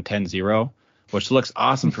team's down 10-0, which looks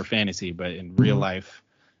awesome for fantasy, but in real life,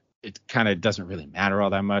 it kind of doesn't really matter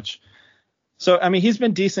all that much. So, I mean, he's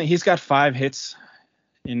been decent. He's got 5 hits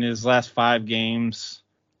in his last 5 games,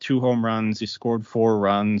 2 home runs. He scored 4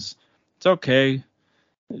 runs. It's okay.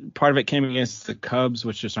 Part of it came against the Cubs,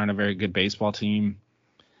 which just aren't a very good baseball team.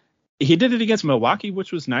 He did it against Milwaukee,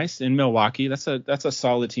 which was nice in Milwaukee. That's a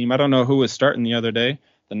solid team. I don't know who was starting the other day.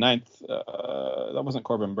 The 9th, that wasn't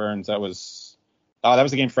Corbin Burns. That was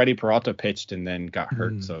the game Freddie Peralta pitched and then got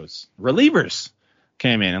hurt. So it's relievers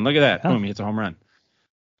came in, and look at that. Boom, he hits a home run.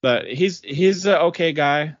 But he's an okay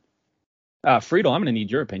guy. Friedel, I'm going to need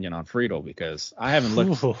your opinion on Friedel because I haven't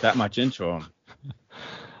looked that much into him.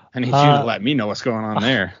 I need you to let me know what's going on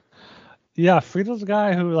there. Yeah, Friedel's a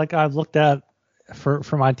guy who, like, I've looked at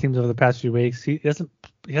for my teams over the past few weeks. He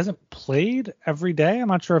hasn't played every day. I'm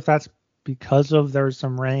not sure if that's because of there's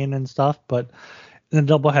some rain and stuff, but in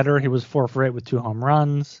the doubleheader he was 4 for 8 with 2 home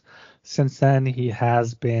runs. Since then he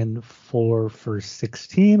has been 4 for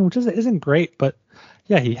 16, which isn't great, but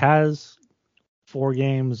yeah, he has 4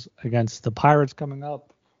 games against the Pirates coming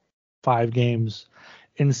up, 5 games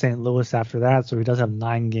in St. Louis after that, so he does have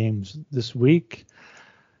 9 games this week.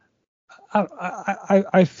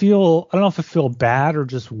 I feel, I don't know if I feel bad or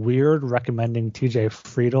just weird recommending TJ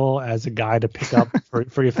Friedel as a guy to pick up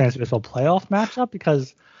for your fantasy baseball playoff matchup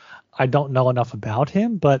because I don't know enough about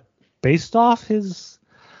him, but based off his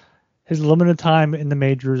limited time in the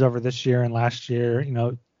majors over this year and last year,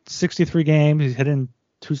 63 games, he's hitting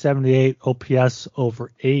 278 OPS over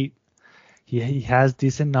 8. He has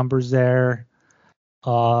decent numbers there.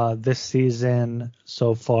 This season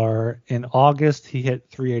so far. In August, he hit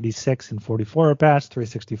 386 in 44 at-bats,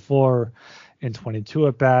 364 in 22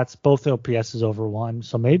 at-bats. Both OPS is over 1.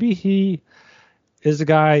 So maybe he is a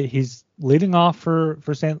guy, he's leading off for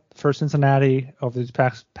Cincinnati over these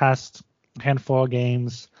past handful of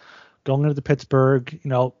games. Going into Pittsburgh,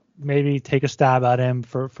 maybe take a stab at him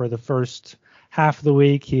for the first half of the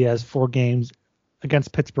week. He has 4 games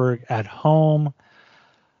against Pittsburgh at home.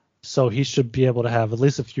 So he should be able to have at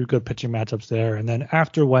least a few good pitching matchups there. And then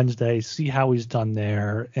after Wednesday, see how he's done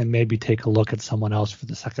there and maybe take a look at someone else for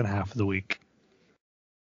the second half of the week.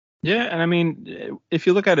 Yeah, and I mean, if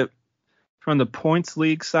you look at it from the points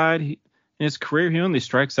league side, in his career, he only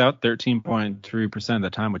strikes out 13.3% of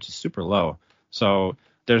the time, which is super low. So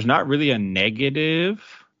there's not really a negative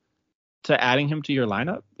to adding him to your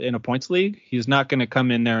lineup in a points league. He's not going to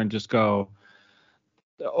come in there and just go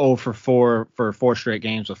 0 for 4 for 4 straight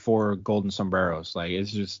games with 4 golden sombreros. Like,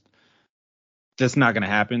 it's just that's not going to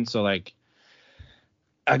happen. So, like,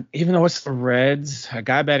 even though it's the Reds, a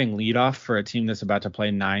guy batting leadoff for a team that's about to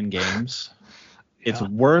play 9 games, it's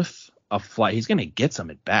worth a flight. He's going to get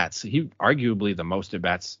some at bats. He arguably the most at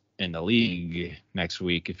bats in the league next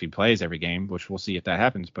week if he plays every game, which we'll see if that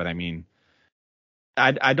happens. But I mean,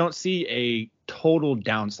 I don't see a total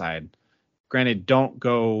downside. Granted, don't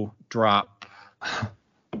go drop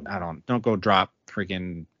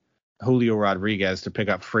freaking Julio Rodriguez to pick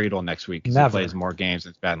up Friedel next week because he plays more games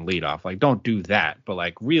and it's batting leadoff. Like, don't do that. But,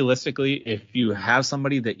 like, realistically, if you have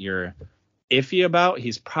somebody that you're iffy about,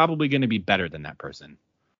 he's probably going to be better than that person.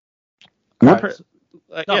 I was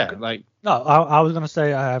going to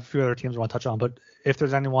say I have a few other teams I want to touch on, but if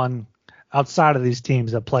there's anyone outside of these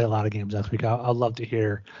teams that play a lot of games next week, I'd love to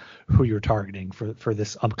hear who you're targeting for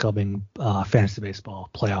this upcoming fantasy baseball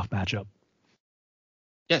playoff matchup.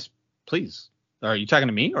 Yes, please. Are you talking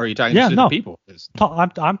to me or are you talking to the people? I'm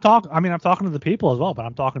talking to the people as well, but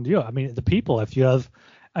I'm talking to you. I mean, the people, if you have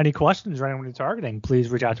any questions or anyone you're targeting, please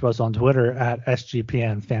reach out to us on Twitter at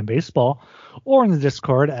SGPN Fan Baseball or in the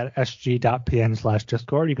Discord at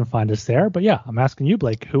sg.pn/Discord. You can find us there. But yeah, I'm asking you,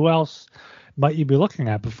 Blake, who else might you be looking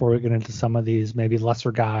at before we get into some of these maybe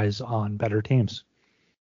lesser guys on better teams?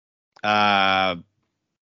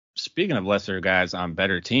 Speaking of lesser guys on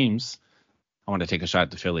better teams, I want to take a shot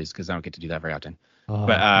at the Phillies because I don't get to do that very often.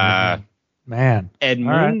 Man.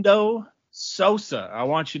 Edmundo Sosa, I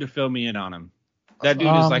want you to fill me in on him. That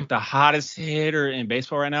dude is like the hottest hitter in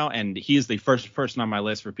baseball right now, and he's the first person on my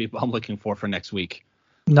list for people I'm looking for next week.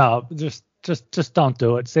 No, just don't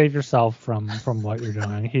do it. Save yourself from what you're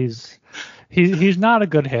doing. He's not a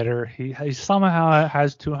good hitter. He somehow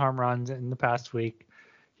has 2 home runs in the past week.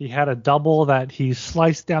 He had a double that he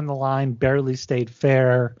sliced down the line, barely stayed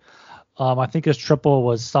fair. I think his triple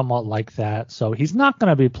was somewhat like that, so he's not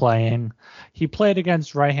going to be playing. He played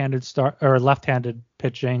against left-handed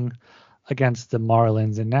pitching against the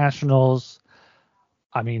Marlins and Nationals.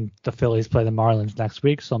 I mean, the Phillies play the Marlins next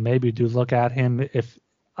week, so maybe do look at him if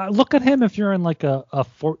you're in like a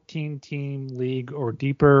 14-team league or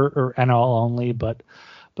deeper or NL only. But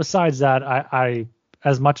besides that, I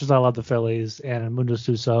as much as I love the Phillies and Mundo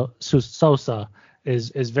Sosa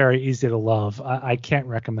is very easy to love, I can't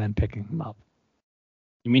recommend picking him up.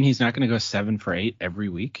 You mean he's not going to go 7 for 8 every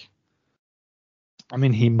week? I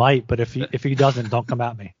mean, he might, but if he doesn't, don't come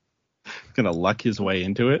at me. He's going to luck his way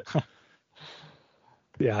into it.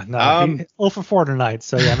 Yeah, no, 0 for 4 tonight.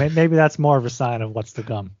 So yeah, maybe that's more of a sign of what's to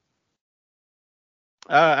come.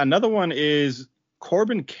 Another one is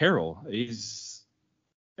Corbin Carroll. He's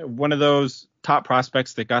one of those top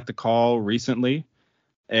prospects that got the call recently,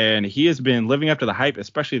 and he has been living up to the hype,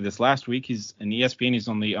 especially this last week. He's in ESPN. He's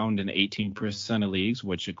only owned in 18% of leagues,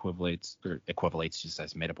 which equivalates, just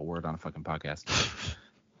as made up a word on a fucking podcast,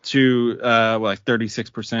 to like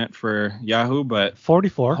 36% for Yahoo, but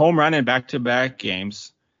 44 home run in back-to-back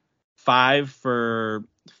games. 5 for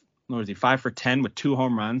 10 with 2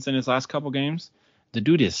 home runs in his last couple games. The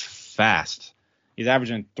dude is fast. He's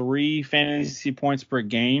averaging 3 fantasy points per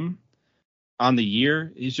game on the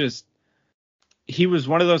year. He was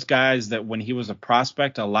one of those guys that when he was a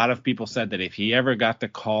prospect, a lot of people said that if he ever got the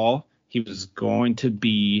call, he was going to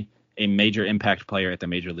be a major impact player at the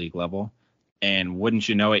major league level. And wouldn't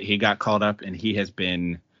you know it, he got called up and he has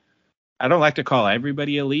been, I don't like to call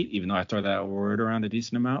everybody elite, even though I throw that word around a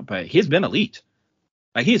decent amount, but he's been elite.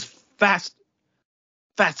 Like, he's fast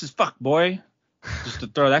as fuck, boy. Just to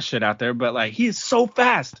throw that shit out there, but like, he's so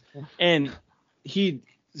fast, and he's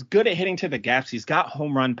good at hitting to the gaps. He's got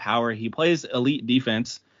home run power. He plays elite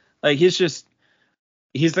defense. Like, he's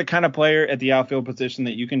the kind of player at the outfield position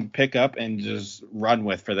that you can pick up and just run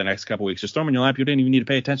with for the next couple weeks. Just throw him in your lap. You didn't even need to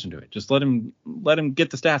pay attention to it. Just let him get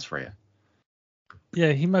the stats for you.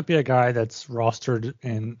 Yeah, he might be a guy that's rostered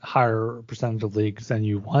in higher percentage of leagues than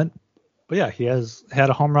you want. But yeah, he has had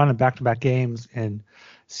a home run in back-to-back games in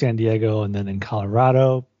San Diego and then in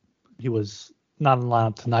Colorado. He was not in the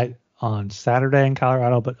lineup tonight on Saturday in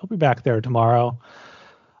Colorado, but he'll be back there tomorrow.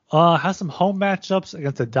 Has some home matchups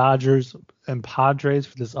against the Dodgers and Padres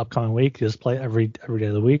for this upcoming week. He does play every day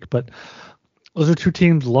of the week, but those are two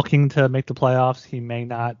teams looking to make the playoffs. He may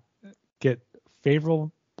not get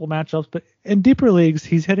favorable matchups, but in deeper leagues,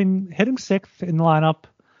 he's hitting sixth in the lineup.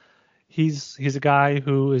 He's a guy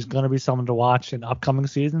who is going to be someone to watch in upcoming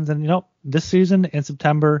seasons. And, this season in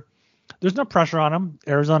September, there's no pressure on him.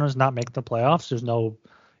 Arizona's not making the playoffs. There's no,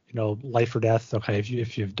 life or death. Okay,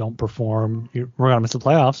 if you don't perform, we're going to miss the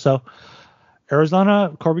playoffs. So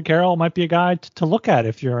Arizona, Corbin Carroll might be a guy to look at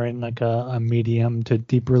if you're in like a medium to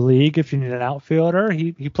deeper league. If you need an outfielder,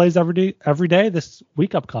 he plays every day this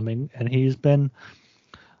week upcoming, and he's been,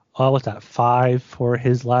 5 for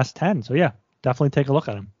his last 10. So yeah, definitely take a look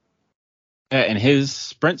at him. Yeah, and his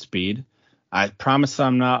sprint speed, I promise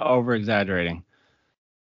I'm not over exaggerating.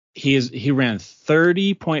 He ran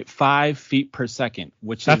 30.5 feet per second,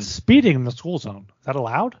 that's speeding in the school zone. Is that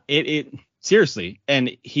allowed? It seriously,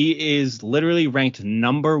 and he is literally ranked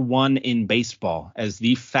number 1 in baseball as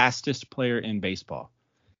the fastest player in baseball,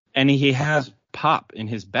 and he has pop in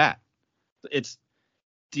his bat. It's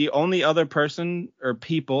the only other person or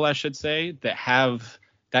people, I should say, that have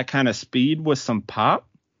that kind of speed with some pop.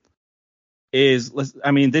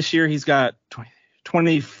 This year he's got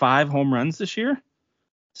 25 home runs this year,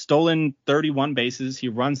 stolen 31 bases. He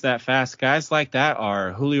runs that fast. Guys like that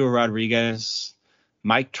are Julio Rodriguez,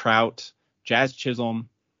 Mike Trout, Jazz Chisholm.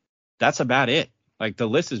 That's about it. Like, the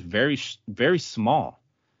list is very, very small.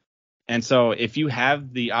 And so if you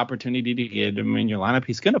have the opportunity to get him in your lineup,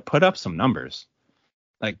 he's going to put up some numbers.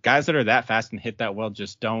 Like, guys that are that fast and hit that well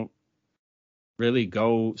just don't really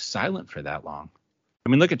go silent for that long. I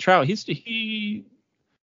mean, look at Trout. He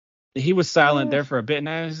was silent there for a bit, and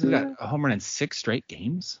now he's got a home run in 6 straight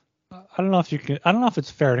games. I don't know if it's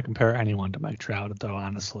fair to compare anyone to Mike Trout, though.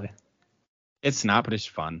 Honestly, it's not, but it's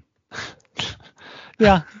fun.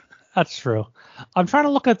 Yeah, that's true. I'm trying to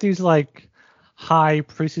look at these like high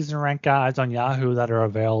preseason rank guys on Yahoo that are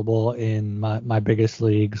available in my biggest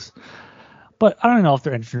leagues, but I don't know if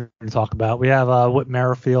they're interesting to talk about. We have Whit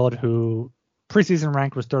Merrifield, who preseason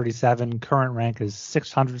rank was 37. Current rank is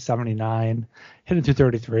 679. Hitting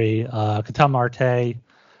 233. Ketel Marte,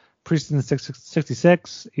 preseason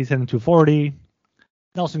 66. He's hitting 240.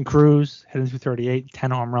 Nelson Cruz hitting 238.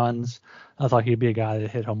 10 home runs. I thought he'd be a guy that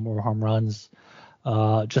hit more home runs.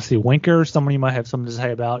 Jesse Winker, someone you might have something to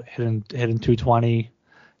say about, hitting 220.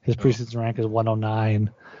 His preseason rank is 109.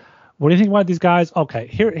 What do you think about these guys? Okay,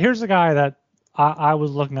 here's a guy that I was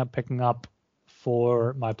looking at picking up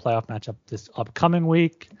for my playoff matchup this upcoming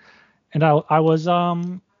week, and I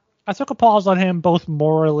took a pause on him both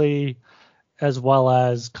morally as well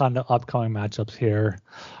as kind of upcoming matchups here.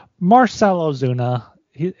 Marcell Ozuna,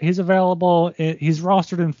 he's available. He's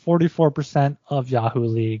rostered in 44% of Yahoo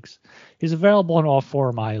leagues. He's available in all 4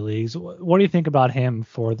 of my leagues. What do you think about him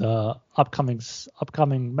for the upcoming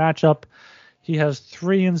matchup? He has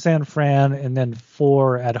 3 in San Fran and then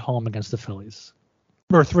 4 at home against the Phillies,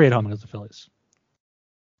 or 3 at home against the Phillies.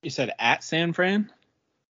 You said at San Fran?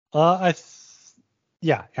 Yeah,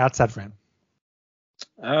 at San Fran.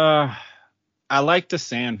 I like the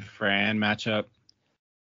San Fran matchup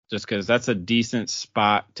just because that's a decent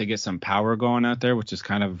spot to get some power going out there, which is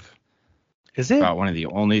kind of about one of the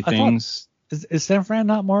only things. Is San Fran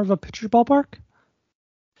not more of a pitcher's ballpark?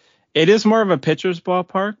 It is more of a pitcher's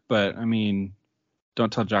ballpark, but I mean,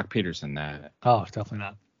 don't tell Jock Peterson that. Oh, definitely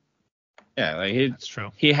not. Yeah, that's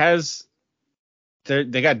true. He has. They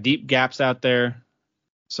got deep gaps out there,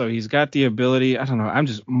 so he's got the ability. I don't know. I'm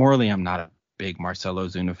not a big Marcell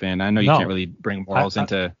Ozuna fan. I know you can't really bring morals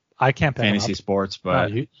into I can't fantasy sports, but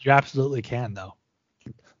no, you absolutely can though.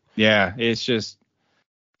 Yeah, it's just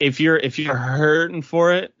if you're hurting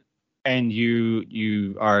for it and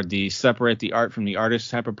you are the separate the art from the artist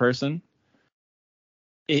type of person,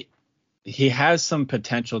 he has some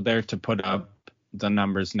potential there to put up the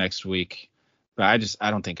numbers next week, but I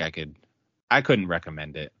don't think I couldn't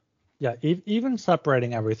recommend it. Yeah, even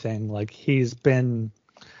separating everything, like he's been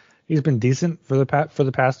decent for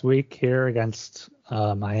the past week here against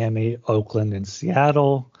Miami, Oakland, and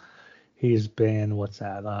Seattle. He's been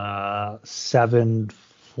 7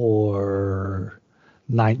 for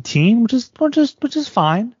 19, which is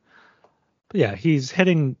fine. But yeah, he's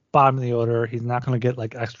hitting bottom of the order. He's not going to get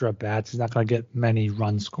like extra at bats. He's not going to get many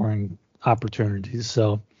run scoring opportunities.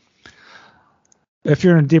 So if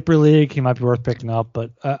you're in a deeper league, he might be worth picking up,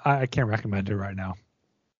 but I can't recommend it right now.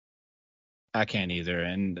 I can't either.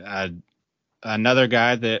 And another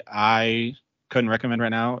guy that I couldn't recommend right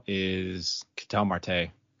now is Ketel Marte.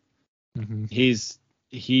 Mm-hmm.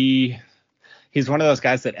 He's one of those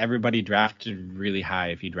guys that everybody drafted really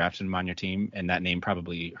high if you drafted him on your team, and that name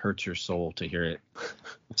probably hurts your soul to hear it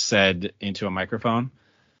said into a microphone.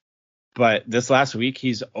 But this last week,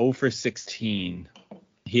 he's 0 for 16.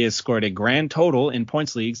 He has scored a grand total in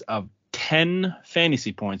points leagues of 10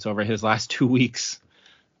 fantasy points over his last 2 weeks.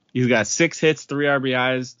 He's got 6 hits, 3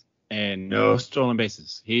 RBIs, and no stolen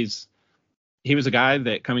bases. He was a guy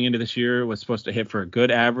that coming into this year was supposed to hit for a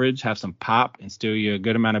good average, have some pop, and steal you a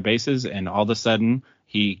good amount of bases. And all of a sudden,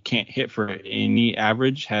 he can't hit for any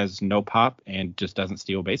average, has no pop, and just doesn't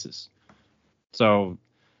steal bases. So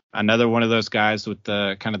another one of those guys with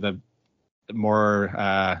the kind of the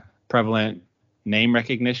more prevalent name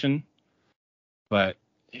recognition, but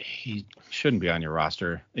he shouldn't be on your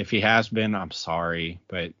roster. If he has been, I'm sorry,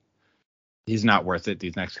 but he's not worth it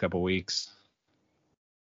these next couple weeks.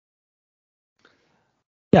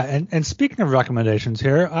 Yeah, and speaking of recommendations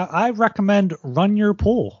here, I recommend Run Your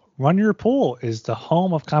Pool. Run Your Pool is the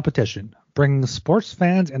home of competition, bringing sports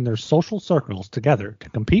fans and their social circles together to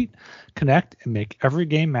compete, connect, and make every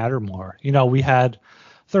game matter more. You know, we had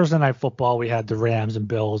Thursday Night Football, we had the Rams and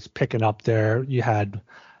Bills picking up there. You had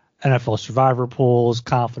NFL Survivor pools,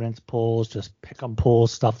 confidence pools, just pick 'em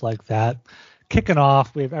pools, stuff like that. Kicking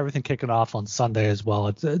off, we have everything kicking off on Sunday as well.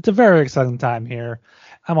 It's a very exciting time here.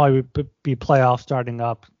 MLB playoffs starting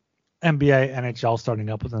up, NBA, NHL starting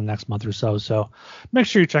up within the next month or so. So make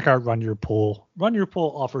sure you check out Run Your Pool. Run Your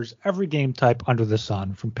Pool offers every game type under the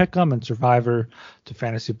sun, from Pick'em and Survivor to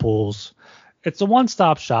fantasy pools. It's a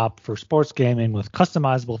one-stop shop for sports gaming with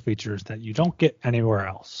customizable features that you don't get anywhere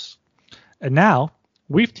else. And now,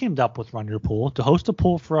 we've teamed up with Run Your Pool to host a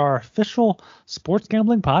pool for our official sports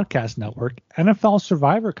gambling podcast network, NFL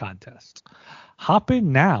Survivor Contest. Hop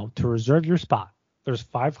in now to reserve your spot. There's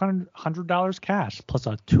 $500 cash plus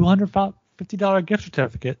a $250 gift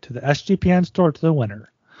certificate to the SGPN store to the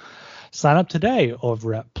winner. Sign up today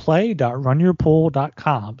over at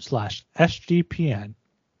play.runyourpool.com/SGPN.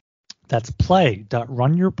 That's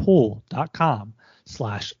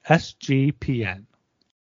play.runyourpool.com/SGPN.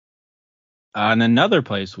 And another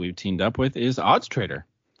place we've teamed up with is OddsTrader.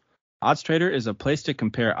 OddsTrader is a place to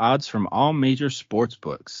compare odds from all major sports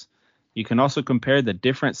books. You can also compare the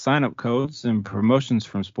different sign-up codes and promotions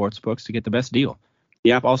from sportsbooks to get the best deal.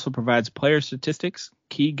 The app also provides player statistics,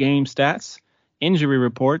 key game stats, injury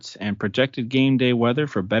reports, and projected game day weather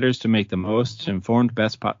for bettors to make the most informed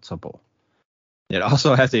bets possible. It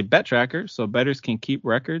also has a bet tracker so bettors can keep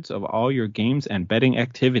records of all your games and betting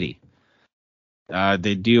activity.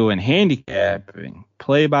 They deal in handicapping,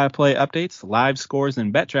 play-by-play updates, live scores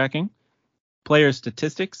and bet tracking, player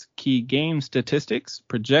statistics, key game statistics,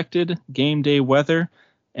 projected game day weather,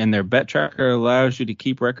 and their bet tracker allows you to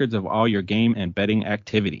keep records of all your game and betting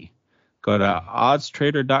activity. Go to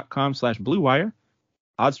oddstrader.com/bluewire.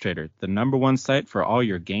 OddsTrader, the number one site for all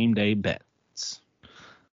your game day bets.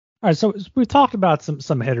 All right, so we've talked about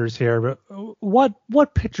some hitters here, but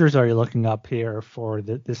what pitchers are you looking up here for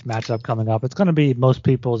this matchup coming up? It's going to be most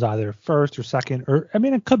people's either first or second, or I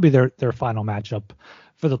mean, it could be their final matchup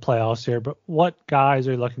for the playoffs here. But what guys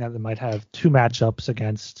are you looking at that might have two matchups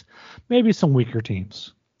against maybe some weaker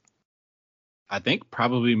teams? I think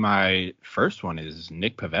probably my first one is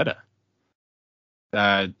Nick Pivetta.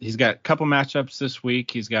 He's got a couple matchups this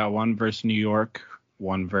week. He's got one versus New York,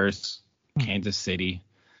 one versus Kansas City.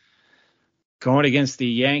 Going against the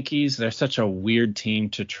Yankees, they're such a weird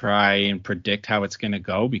team to try and predict how it's going to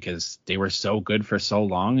go because they were so good for so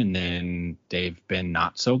long and then they've been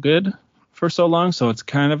not so good for so long. So it's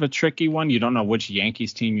kind of a tricky one. You don't know which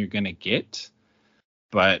Yankees team you're going to get.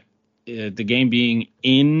 But the game being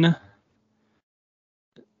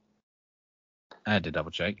I had to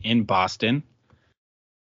double check, in Boston,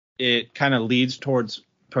 it kind of leads towards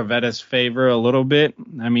Pivetta's favor a little bit.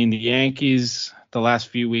 I mean, the Yankees, the last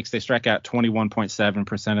few weeks, they strike out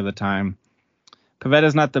 21.7% of the time.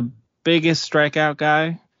 Pivetta's not the biggest strikeout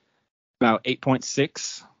guy, about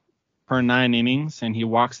 8.6 per 9 innings, and he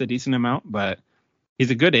walks a decent amount, but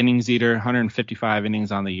he's a good innings eater, 155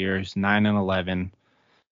 innings on the year. He's 9-11.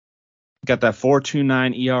 Got that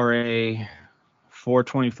 4.29 ERA,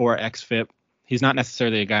 4.24 xFIP. He's not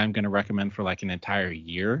necessarily a guy I'm going to recommend for like an entire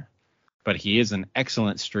year, but he is an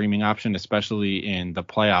excellent streaming option, especially in the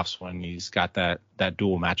playoffs when he's got that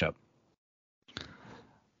dual matchup.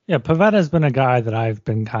 Yeah, Pivetta has been a guy that I've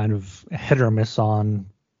been kind of hit or miss on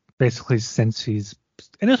basically since he's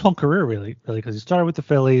in his whole career, really, because he started with the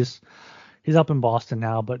Phillies. He's up in Boston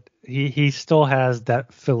now, but he still has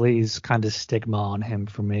that Phillies kind of stigma on him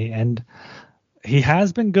for me. And he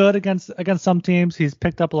has been good against some teams. He's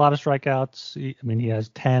picked up a lot of strikeouts. He has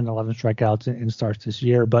 10, 11 strikeouts in starts this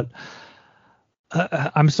year, but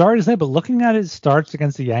I'm sorry to say, but looking at his starts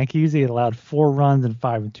against the Yankees, he allowed 4 runs in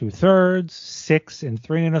 5 2/3, 6 in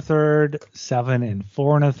 3 1/3, 7 in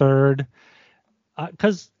 4 1/3.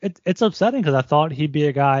 Because it's upsetting because I thought he'd be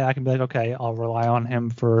a guy I can be like, okay, I'll rely on him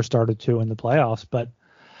for a start or two in the playoffs. But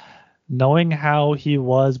knowing how he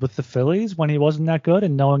was with the Phillies when he wasn't that good,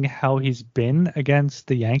 and knowing how he's been against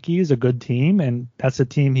the Yankees, a good team, and that's a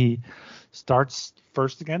team he starts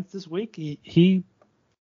first against this week, he's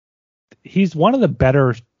one of the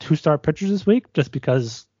better 2-start pitchers this week just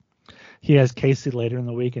because he has Casey later in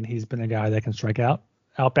the week and he's been a guy that can strike out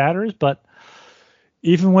batters. But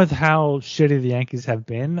even with how shitty the Yankees have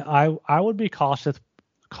been, I would be cautious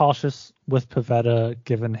with Pivetta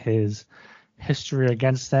given his history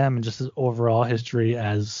against them and just his overall history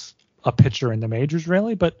as a pitcher in the majors,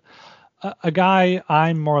 really. But a guy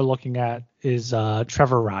I'm more looking at is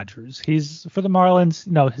Trevor Rogers. He's for the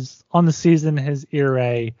Marlins. His on the season, his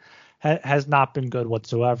ERA has not been good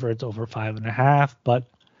whatsoever. It's over 5.5, but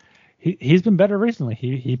he's been better recently.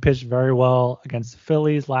 He pitched very well against the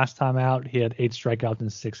Phillies last time out. He had 8 strikeouts in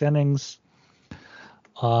 6 innings.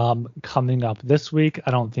 Coming up this week,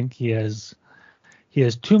 I don't think he has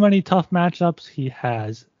too many tough matchups. He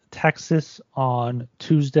has Texas on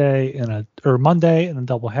Tuesday or Monday in a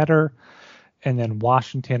doubleheader, and then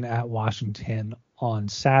Washington at Washington on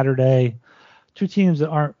Saturday. 2 teams that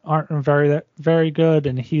aren't very very good,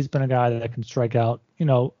 and he's been a guy that can strike out,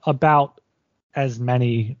 about as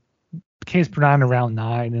many Ks per 9 around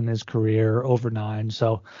 9 in his career, over 9.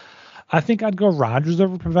 So I think I'd go Rogers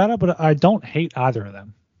over Pivetta, but I don't hate either of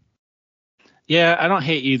them. Yeah, I don't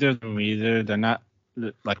hate either of them either. They're not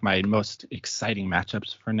like my most exciting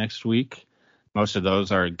matchups for next week. Most of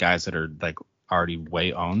those are guys that are like already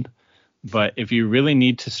way owned. But if you really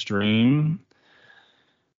need to stream,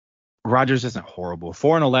 Rogers isn't horrible.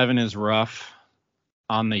 4-11 is rough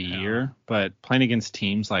on the year, but playing against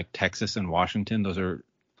teams like Texas and Washington, those are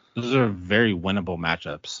very winnable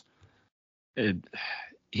matchups.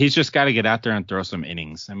 He's just got to get out there and throw some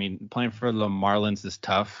innings. I mean, playing for the Marlins is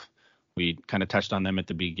tough. We kind of touched on them at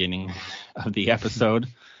the beginning of the episode.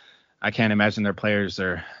 I can't imagine their players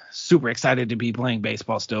are super excited to be playing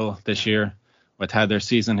baseball still this year with how their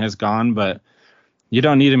season has gone, but you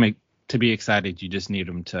don't need them to be excited. You just need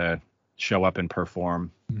them to show up and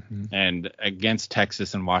perform. Mm-hmm. And against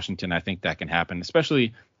Texas and Washington, I think that can happen,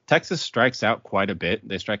 especially Texas strikes out quite a bit.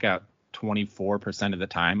 They strike out 24% of the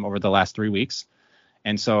time over the last 3 weeks.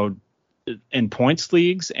 And so in points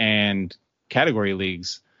leagues and category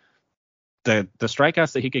leagues, the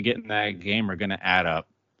strikeouts that he could get in that game are going to add up.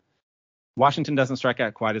 Washington doesn't strike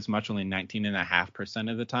out quite as much, only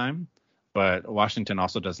 19.5% of the time. But Washington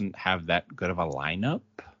also doesn't have that good of a lineup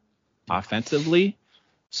offensively.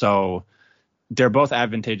 So they're both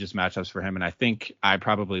advantageous matchups for him. And I think I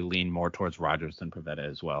probably lean more towards Rogers than Pivetta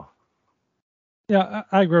as well. Yeah,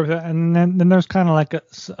 I agree with that. And then there's kind of like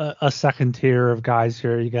a second tier of guys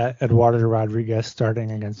here. You got Eduardo Rodriguez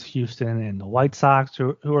starting against Houston and the White Sox,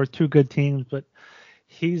 who are two good teams, but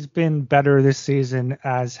he's been better this season,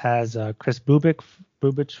 as has Chris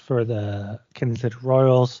Bubich for the Kansas City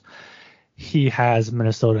Royals. He has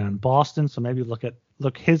Minnesota and Boston, so maybe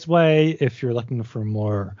look his way if you're looking for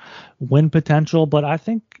more win potential. But I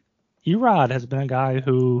think Erod has been a guy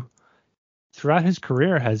who, throughout his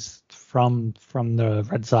career, has from the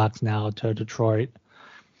Red Sox now to Detroit,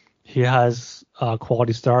 he has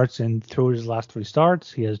quality starts in 2 of his last 3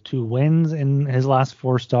 starts. He has 2 wins in his last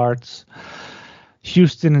 4 starts.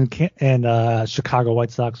 Houston and Chicago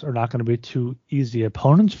White Sox are not going to be 2 easy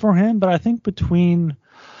opponents for him, but I think between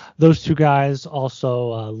those 2 guys,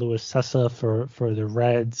 also Luis Sessa for the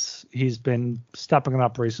Reds, he's been stepping it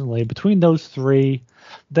up recently. Between those 3,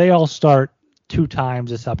 they all start 2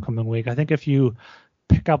 times this upcoming week. I think if you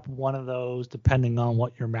pick up one of those, depending on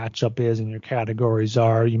what your matchup is and your categories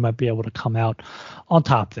are, you might be able to come out on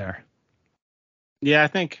top there. Yeah, I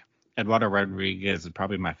think Eduardo Rodriguez is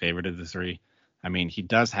probably my favorite of the 3. I mean, he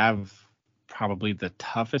does have probably the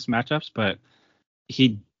toughest matchups, but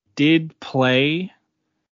he did play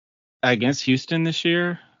against Houston this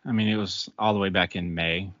year. I mean, it was all the way back in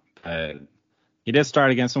May, but he did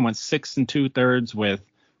start against them, went 6 2/3 with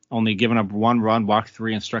only giving up 1 run, walked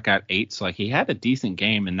 3, and struck out 8. So, like, he had a decent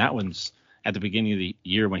game, and that was at the beginning of the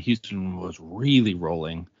year when Houston was really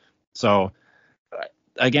rolling. So,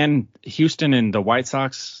 again, Houston and the White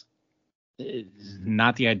Sox,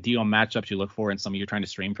 not the ideal matchups you look for in some of you're trying to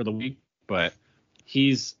stream for the week, but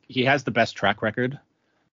he has the best track record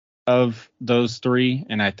of those 3,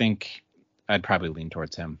 and I think I'd probably lean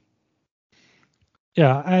towards him.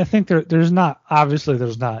 Yeah, I think there's not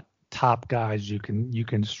top guys you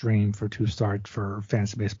can stream for 2 starts for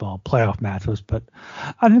fantasy baseball playoff matchups, but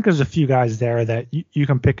I think there's a few guys there that you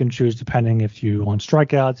can pick and choose depending if you want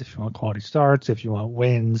strikeouts, if you want quality starts, if you want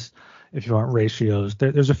wins, if you want ratios.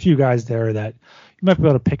 There's a few guys there that you might be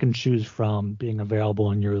able to pick and choose from being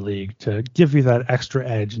available in your league to give you that extra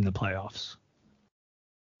edge in the playoffs.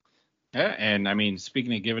 Yeah, and I mean,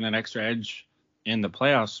 speaking of giving an extra edge in the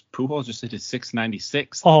playoffs, Pujols just hit his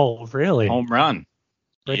 696. Oh, really? Home run.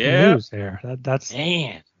 Breaking news there. That's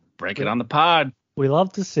man, break it on the pod. We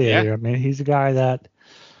love to see it. I mean, he's a guy that,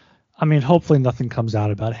 I mean, hopefully nothing comes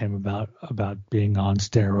out about him about being on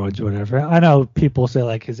steroids or whatever. I know people say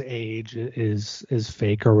like his age is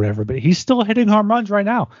fake or whatever, but he's still hitting home runs right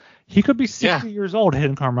now. He could be 60 years old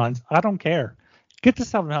hitting home runs. I don't care. Get to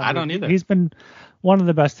 700. I don't either. He's been one of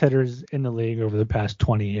the best hitters in the league over the past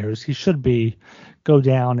 20 years. He should go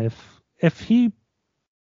down if he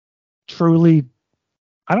truly,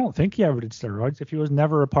 I don't think he ever did steroids. If he was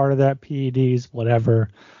never a part of that, PEDs, whatever,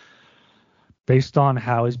 based on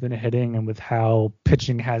how he's been hitting and with how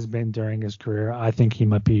pitching has been during his career, I think he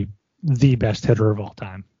might be the best hitter of all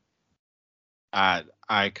time.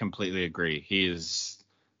 I completely agree. He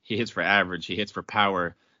hits for average. He hits for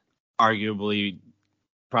power. Arguably,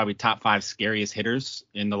 probably top 5 scariest hitters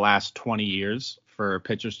in the last 20 years for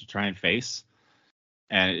pitchers to try and face.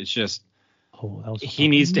 And it's just, he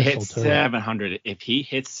needs to hit 700. If he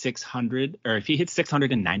hits 600, or if he hits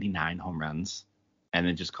 699 home runs and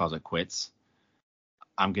then just calls it quits,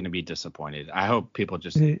 I'm going to be disappointed. I hope people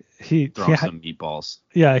just throw some meatballs.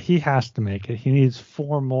 Yeah, he has to make it. He needs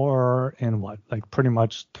 4 more in pretty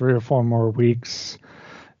much 3 or 4 more weeks.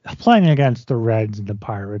 Playing against the Reds and the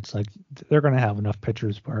Pirates, like, they're going to have enough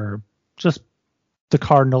pitchers where just the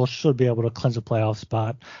Cardinals should be able to clinch a playoff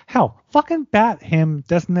spot. Hell, fucking bat him,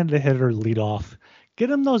 designated hitter, lead off. Get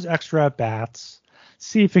him those extra at bats.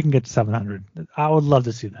 See if he can get 700. I would love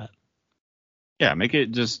to see that. Yeah, make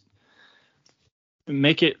it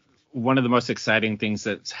one of the most exciting things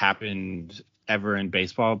that's happened ever in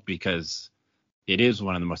baseball, because it is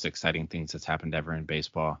one of the most exciting things that's happened ever in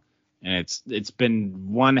baseball. And it's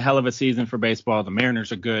been one hell of a season for baseball. The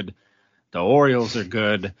Mariners are good. The Orioles are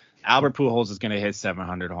good. Albert Pujols is going to hit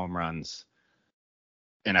 700 home runs.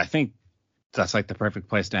 And I think that's like the perfect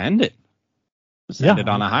place to end it. End it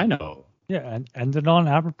on a high note. Yeah, and end it on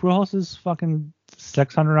Albert Pujols' fucking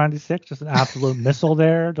 696. Just an absolute missile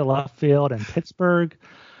there to left field. And Pittsburgh,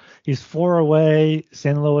 he's 4 away.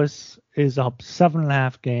 St. Louis is up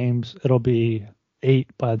 7.5 games. It'll be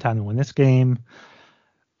 8 by the time they win this game.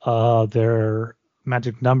 They're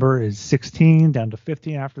magic number is 16, down to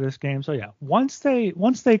 15 after this game. So yeah, once they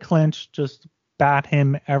clinch, just bat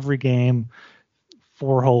him every game,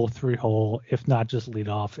 4-hole, 3-hole, if not just lead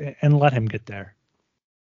off, and let him get there.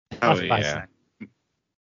 Oh yeah,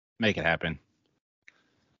 make it happen.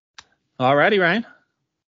 Alrighty, Ryan.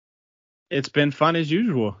 It's been fun as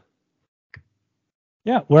usual.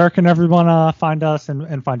 Yeah, where can everyone find us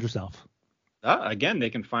and find yourself? Again, they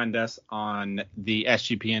can find us on the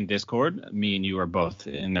SGPN Discord. Me and you are both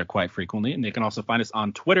in there quite frequently. And they can also find us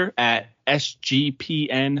on Twitter at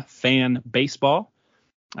SGPN Fan Baseball.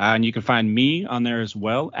 And you can find me on there as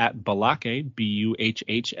well at Buhlockaye, BUHHLOCKAYE.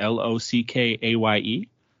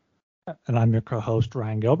 And I'm your co-host,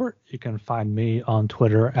 Ryan Gilbert. You can find me on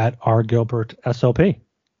Twitter at RGilbertSOP.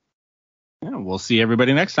 Yeah, we'll see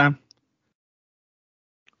everybody next time.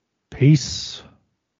 Peace.